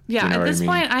yet. Yeah, at this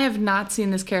point, I have not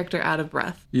seen this character out of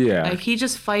breath. Yeah. Like, he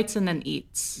just fights and then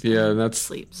eats. Yeah,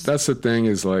 sleeps. That's the thing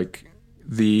is, like,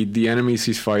 the enemies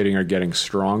he's fighting are getting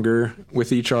stronger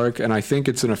with each arc, and I think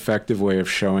it's an effective way of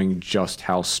showing just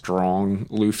how strong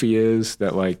Luffy is,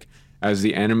 that, like, as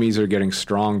the enemies are getting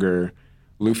stronger,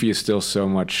 Luffy is still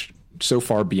so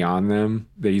far beyond them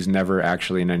that he's never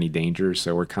actually in any danger,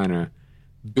 so we're kind of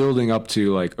building up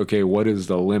to, like, okay, what is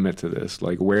the limit to this?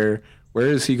 Like, where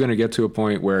is he going to get to a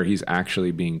point where he's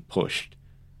actually being pushed?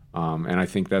 And I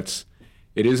think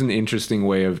it is an interesting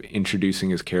way of introducing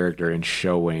his character and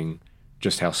showing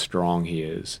just how strong he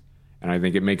is. And I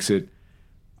think it makes it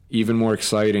even more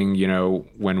exciting, you know,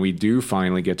 when we do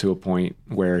finally get to a point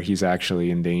where he's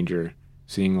actually in danger,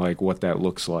 seeing like what that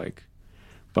looks like.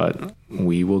 But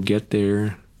we will get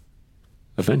there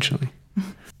eventually.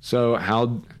 So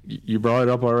you brought it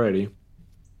up already.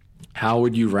 How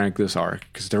would you rank this arc?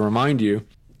 Because to remind you,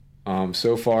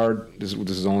 so far, this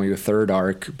is only the third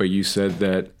arc, but you said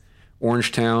that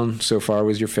Orange Town so far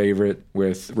was your favorite,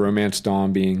 with Romance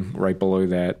Dawn being right below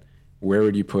that. Where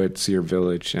would you put Seer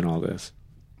Village in all this?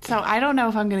 So I don't know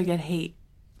if I'm going to get hate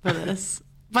for this,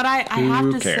 but I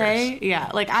have to say,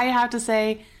 I have to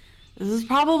say, this is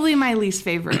probably my least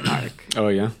favorite arc. Oh,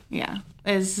 yeah? Yeah.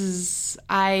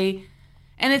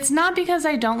 And it's not because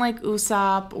I don't like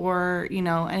Usopp or, you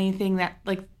know, anything that,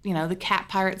 like, you know, the cat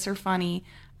pirates are funny.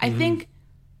 I think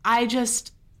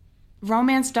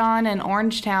Romance Dawn and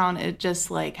Orange Town, it just,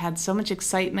 like, had so much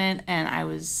excitement, and I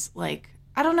was, like,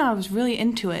 I don't know, I was really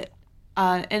into it.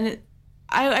 And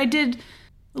I did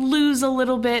lose a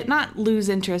little bit, not lose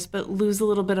interest, but lose a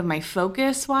little bit of my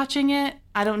focus watching it.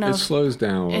 I don't know. It slows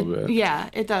down a little bit. Yeah,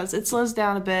 it does. It slows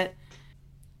down a bit.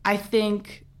 I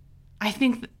think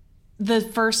the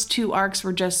first two arcs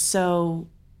were just so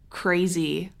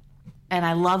crazy, and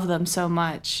I love them so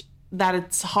much that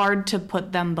it's hard to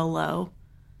put them below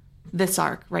this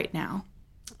arc right now.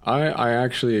 I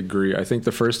actually agree. I think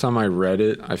the first time I read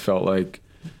it, I felt like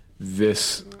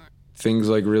things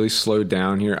like really slowed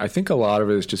down here. I think a lot of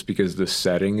it is just because the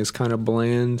setting is kind of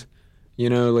bland. You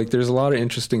know, like there's a lot of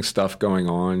interesting stuff going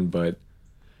on, but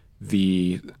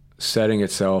the setting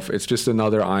itself, it's just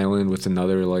another island with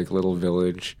another like little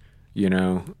village. You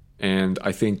know, and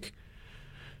I think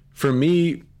for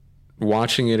me,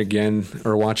 watching it again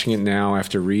or watching it now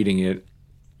after reading it,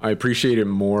 I appreciate it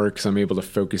more because I'm able to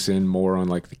focus in more on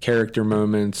like the character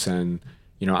moments. And,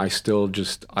 you know,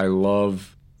 I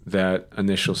love that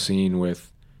initial scene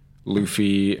with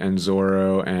Luffy and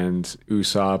Zoro and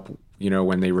Usopp, you know,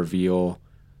 when they reveal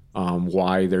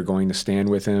why they're going to stand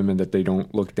with him and that they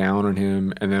don't look down on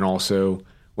him. And then also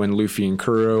when Luffy and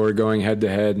Kuro are going head to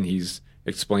head and he's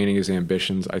explaining his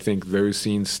ambitions. I think those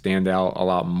scenes stand out a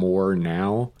lot more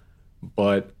now.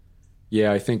 But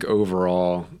yeah, I think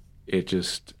overall it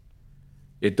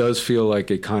does feel like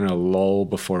a kind of lull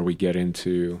before we get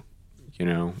into, you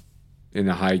know, in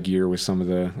the high gear with some of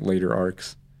the later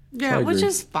arcs. Yeah, so which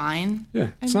is fine. Yeah,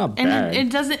 it's not bad.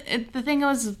 And the thing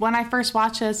was, when I first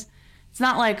watched this, it's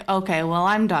not like, okay, well,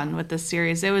 I'm done with this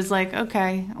series. It was like,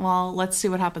 okay, well, let's see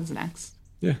what happens next.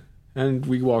 Yeah, and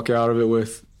we walk out of it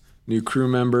with new crew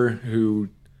member who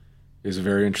is a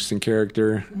very interesting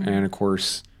character, and of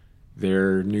course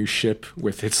their new ship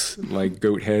with its like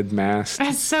goat head mast.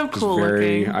 That's so cool.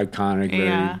 Very iconic,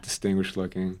 very distinguished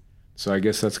looking. So I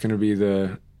guess that's going to be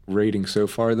the rating so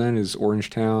far. Then is Orange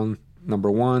Town number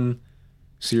 1,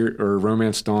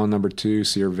 Romance Dawn number 2,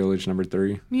 Seer Village number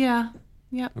 3. Yeah.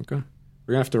 Yep. Okay,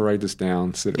 we're gonna have to write this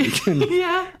down so that we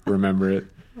can remember it.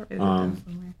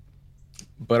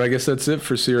 But I guess that's it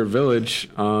for Seer Village.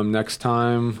 Next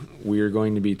time, we are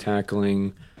going to be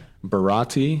tackling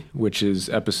Barati, which is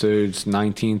episodes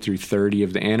 19 through 30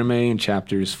 of the anime and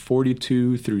chapters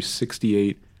 42 through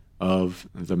 68 of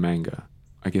the manga.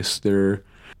 I guess there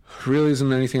really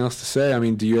isn't anything else to say. I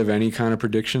mean, do you have any kind of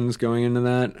predictions going into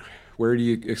that? Where do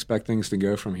you expect things to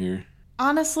go from here?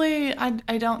 Honestly,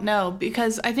 I don't know,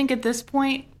 because I think at this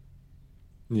point,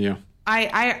 yeah,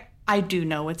 I do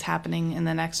know what's happening in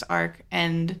the next arc,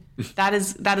 and that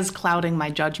is clouding my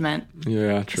judgment.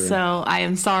 Yeah, true. So I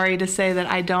am sorry to say that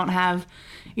I don't have,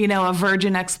 a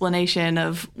virgin explanation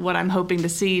of what I'm hoping to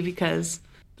see, because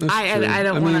I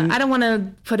don't want to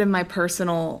put in my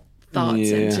personal thoughts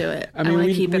into it. I want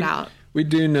to keep it out. We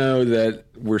do know that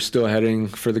we're still heading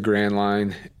for the Grand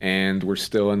Line, and we're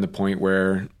still in the point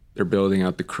where they're building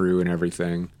out the crew and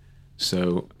everything.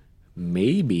 So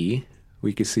maybe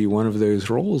we could see one of those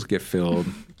roles get filled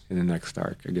in the next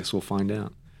arc. I guess we'll find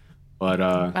out. But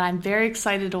I'm very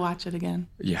excited to watch it again.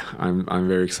 Yeah, I'm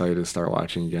very excited to start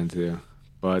watching again too.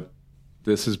 But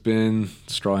this has been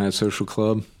Straw Hat Social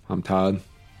Club. I'm Todd.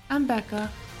 I'm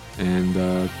Becca.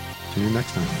 And see you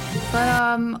next time.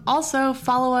 But also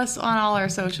follow us on all our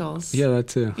socials. Yeah, that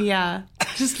too. Yeah,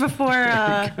 just before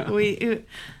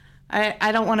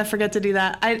I don't want to forget to do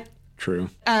that. True.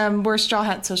 We're Straw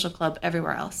Hat Social Club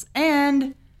everywhere else.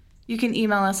 And you can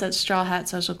email us at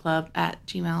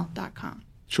strawhatsocialclub@gmail.com.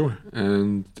 Sure.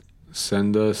 And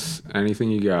send us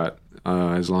anything you got,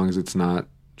 as long as it's not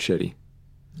shitty.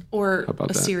 Or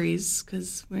a series,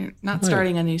 because we're not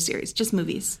starting a new series, just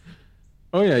movies.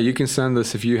 Oh, yeah. You can send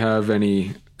us if you have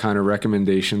any kind of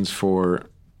recommendations for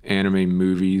anime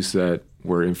movies that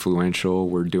were influential.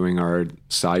 We're doing our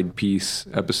side piece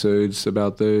episodes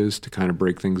about those to kind of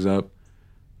break things up.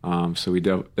 So we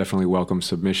definitely welcome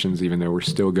submissions, even though we're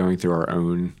still going through our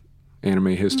own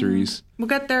anime histories. We'll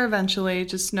get there eventually.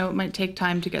 Just know it might take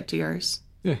time to get to yours.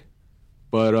 Yeah.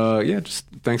 But just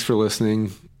thanks for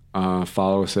listening.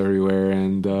 Follow us everywhere,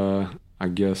 and I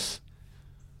guess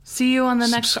see you on the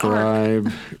next arc.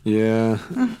 Subscribe. Yeah.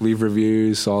 Leave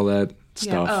reviews, all that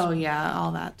stuff. Yeah. Oh, yeah,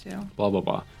 all that too. Blah, blah,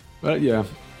 blah. But yeah.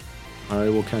 All right,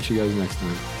 we'll catch you guys next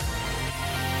time.